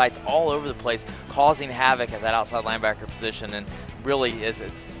Drew Seitz all over the place, causing havoc at that outside linebacker position, and really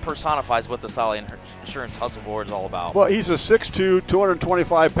personifies what the Stolly Insurance Hustle Award is all about. Well, he's a 6'2",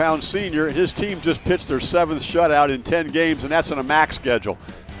 225-pound senior. His team just pitched their 7th shutout in 10 games, and that's on a MAC schedule.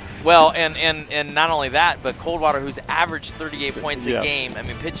 Well, and not only that, but Coldwater, who's averaged 38 points a game. I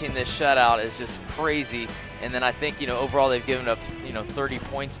mean, pitching this shutout is just crazy. And then I think, overall they've given up, 30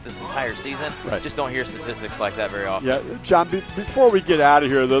 points this entire season. Right. Just don't hear statistics like that very often. Yeah, John, before we get out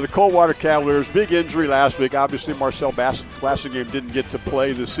of here, though, the Coldwater Cavaliers, big injury last week. Obviously, Marcel Blassingame didn't get to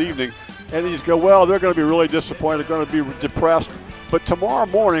play this evening. And they're going to be really disappointed. They're going to be depressed. But tomorrow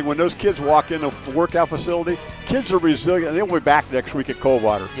morning, when those kids walk in the workout facility, kids are resilient, and they'll be back next week at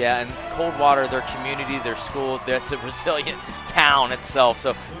Coldwater. Yeah, and Coldwater, their community, their school, that's a resilient town itself.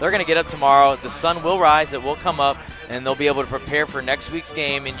 So they're going to get up tomorrow. The sun will rise, it will come up, and they'll be able to prepare for next week's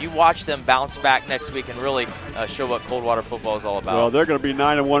game. And you watch them bounce back next week and really show what Coldwater football is all about. Well, they're going to be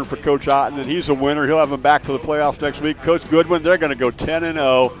 9-1 for Coach Otten, and he's a winner. He'll have them back for the playoffs next week. Coach Goodwin, they're going to go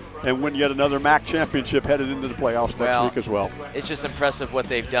 10-0. And win yet another MAC championship headed into the playoffs next week as well. It's just impressive what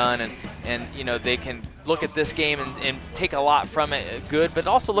they've done, and they can look at this game and take a lot from it good, but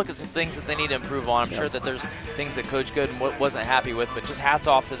also look at some things that they need to improve on. I'm sure that there's things that Coach Gooden wasn't happy with, but just hats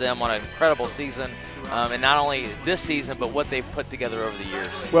off to them on an incredible season, and not only this season, but what they've put together over the years.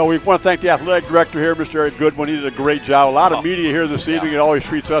 Well, we want to thank the athletic director here, Mr. Eric Goodwin. He did a great job. A lot of media here this evening. It always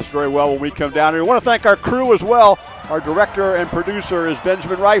treats us very well when we come down here. We want to thank our crew as well. Our director and producer is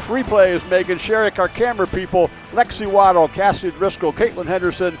Benjamin Reif. Replay is Megan Sherrick. Our camera people, Lexi Waddle, Cassidy Driscoll, Caitlin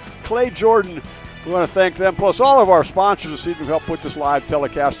Henderson, Clay Jordan. We want to thank them, plus all of our sponsors this evening who helped put this live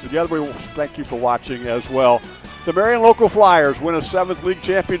telecast together. We thank you for watching as well. The Marion local Flyers win a 7th league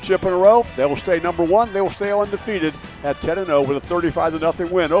championship in a row. They will stay number 1. They will stay undefeated at 10-0 with a 35-0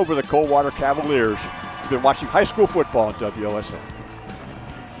 win over the Coldwater Cavaliers. You've been watching high school football on WOSN.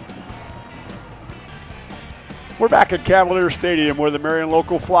 We're back at Cavalier Stadium where the Marion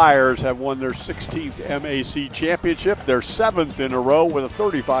local Flyers have won their 16th MAC championship, their 7th in a row with a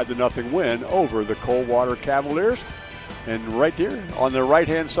 35-0 win over the Coldwater Cavaliers. And right here on the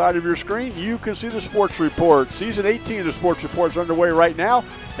right-hand side of your screen, you can see the Sports Report. Season 18 of the Sports Report is underway right now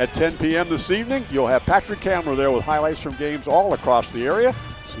at 10 p.m. this evening. You'll have Patrick Kamler there with highlights from games all across the area.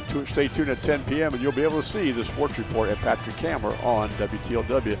 So stay tuned at 10 p.m. and you'll be able to see the Sports Report at Patrick Kamler on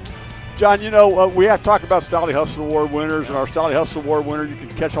WTLW. John, we have to talk about Stolly Hustle Award winners, and our Stolly Hustle Award winner, you can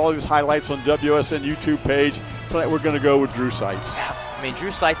catch all of his highlights on WSN YouTube page. Tonight we're going to go with Drew Seitz. Yeah, I mean,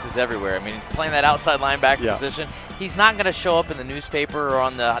 Drew Seitz is everywhere. I mean, playing that outside linebacker position, he's not going to show up in the newspaper or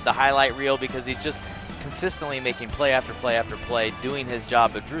on the highlight reel because he's just consistently making play after play after play, doing his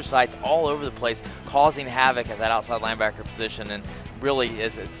job. But Drew Seitz all over the place, causing havoc at that outside linebacker position, and really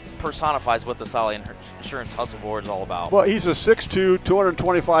personifies what the Stolly Insurance Hustle Award is all about. Well, he's a 6'2",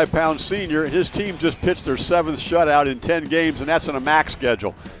 225-pound senior, and his team just pitched their 7th shutout in 10 games, and that's on a MAC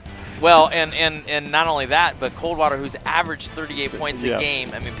schedule. Well, and not only that, but Coldwater, who's averaged 38 points a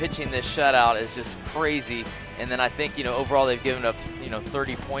game. I mean, pitching this shutout is just crazy. And then I think, overall they've given up,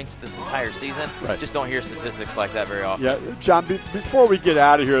 30 points this entire season. Right. Just don't hear statistics like that very often. Yeah, John, before we get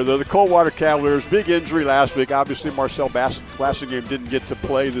out of here, though, the Coldwater Cavaliers, big injury last week. Obviously, Marcel Blassingame didn't get to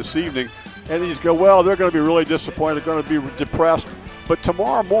play this evening. And they're going to be really disappointed. They're going to be depressed. But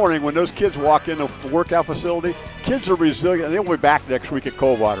tomorrow morning, when those kids walk in the workout facility, kids are resilient, and they'll be back next week at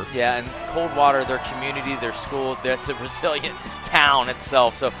Coldwater. Yeah, and Coldwater, their community, their school, that's a resilient town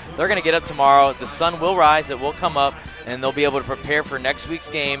itself. So they're going to get up tomorrow. The sun will rise, it will come up, and they'll be able to prepare for next week's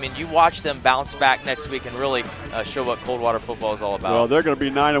game. And you watch them bounce back next week and really show what Coldwater football is all about. Well, they're going to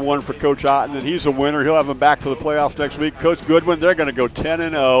be 9-1 for Coach Otten, and he's a winner. He'll have them back for the playoffs next week. Coach Goodwin, they're going to go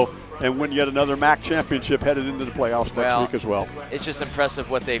 10-0. And win yet another MAC championship headed into the playoffs next week as well. It's just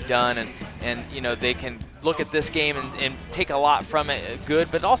impressive what they've done, and they can look at this game and take a lot from it good,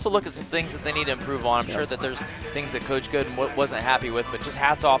 but also look at some things that they need to improve on. I'm sure that there's things that Coach Gooden wasn't happy with, but just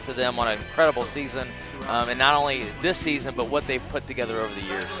hats off to them on an incredible season, and not only this season, but what they've put together over the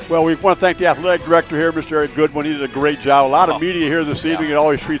years. Well, we want to thank the athletic director here, Mr. Eric Goodwin. He did a great job. A lot of media here this evening. It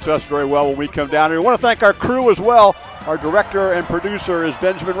always treats us very well when we come down here. We want to thank our crew as well. Our director and producer is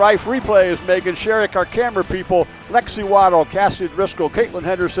Benjamin Reif. Replay is Megan Sherrick. Our camera people, Lexi Waddle, Cassidy Driscoll, Caitlin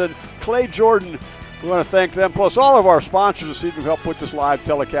Henderson, Clay Jordan. We want to thank them, plus all of our sponsors this evening who helped put this live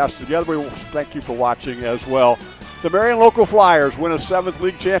telecast together. We thank you for watching as well. The Marion local Flyers win a 7th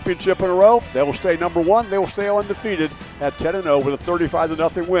league championship in a row. They will stay number 1. They will stay undefeated at 10-0 with a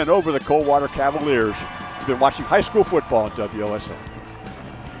 35-0 win over the Coldwater Cavaliers. You've been watching high school football on WOSN.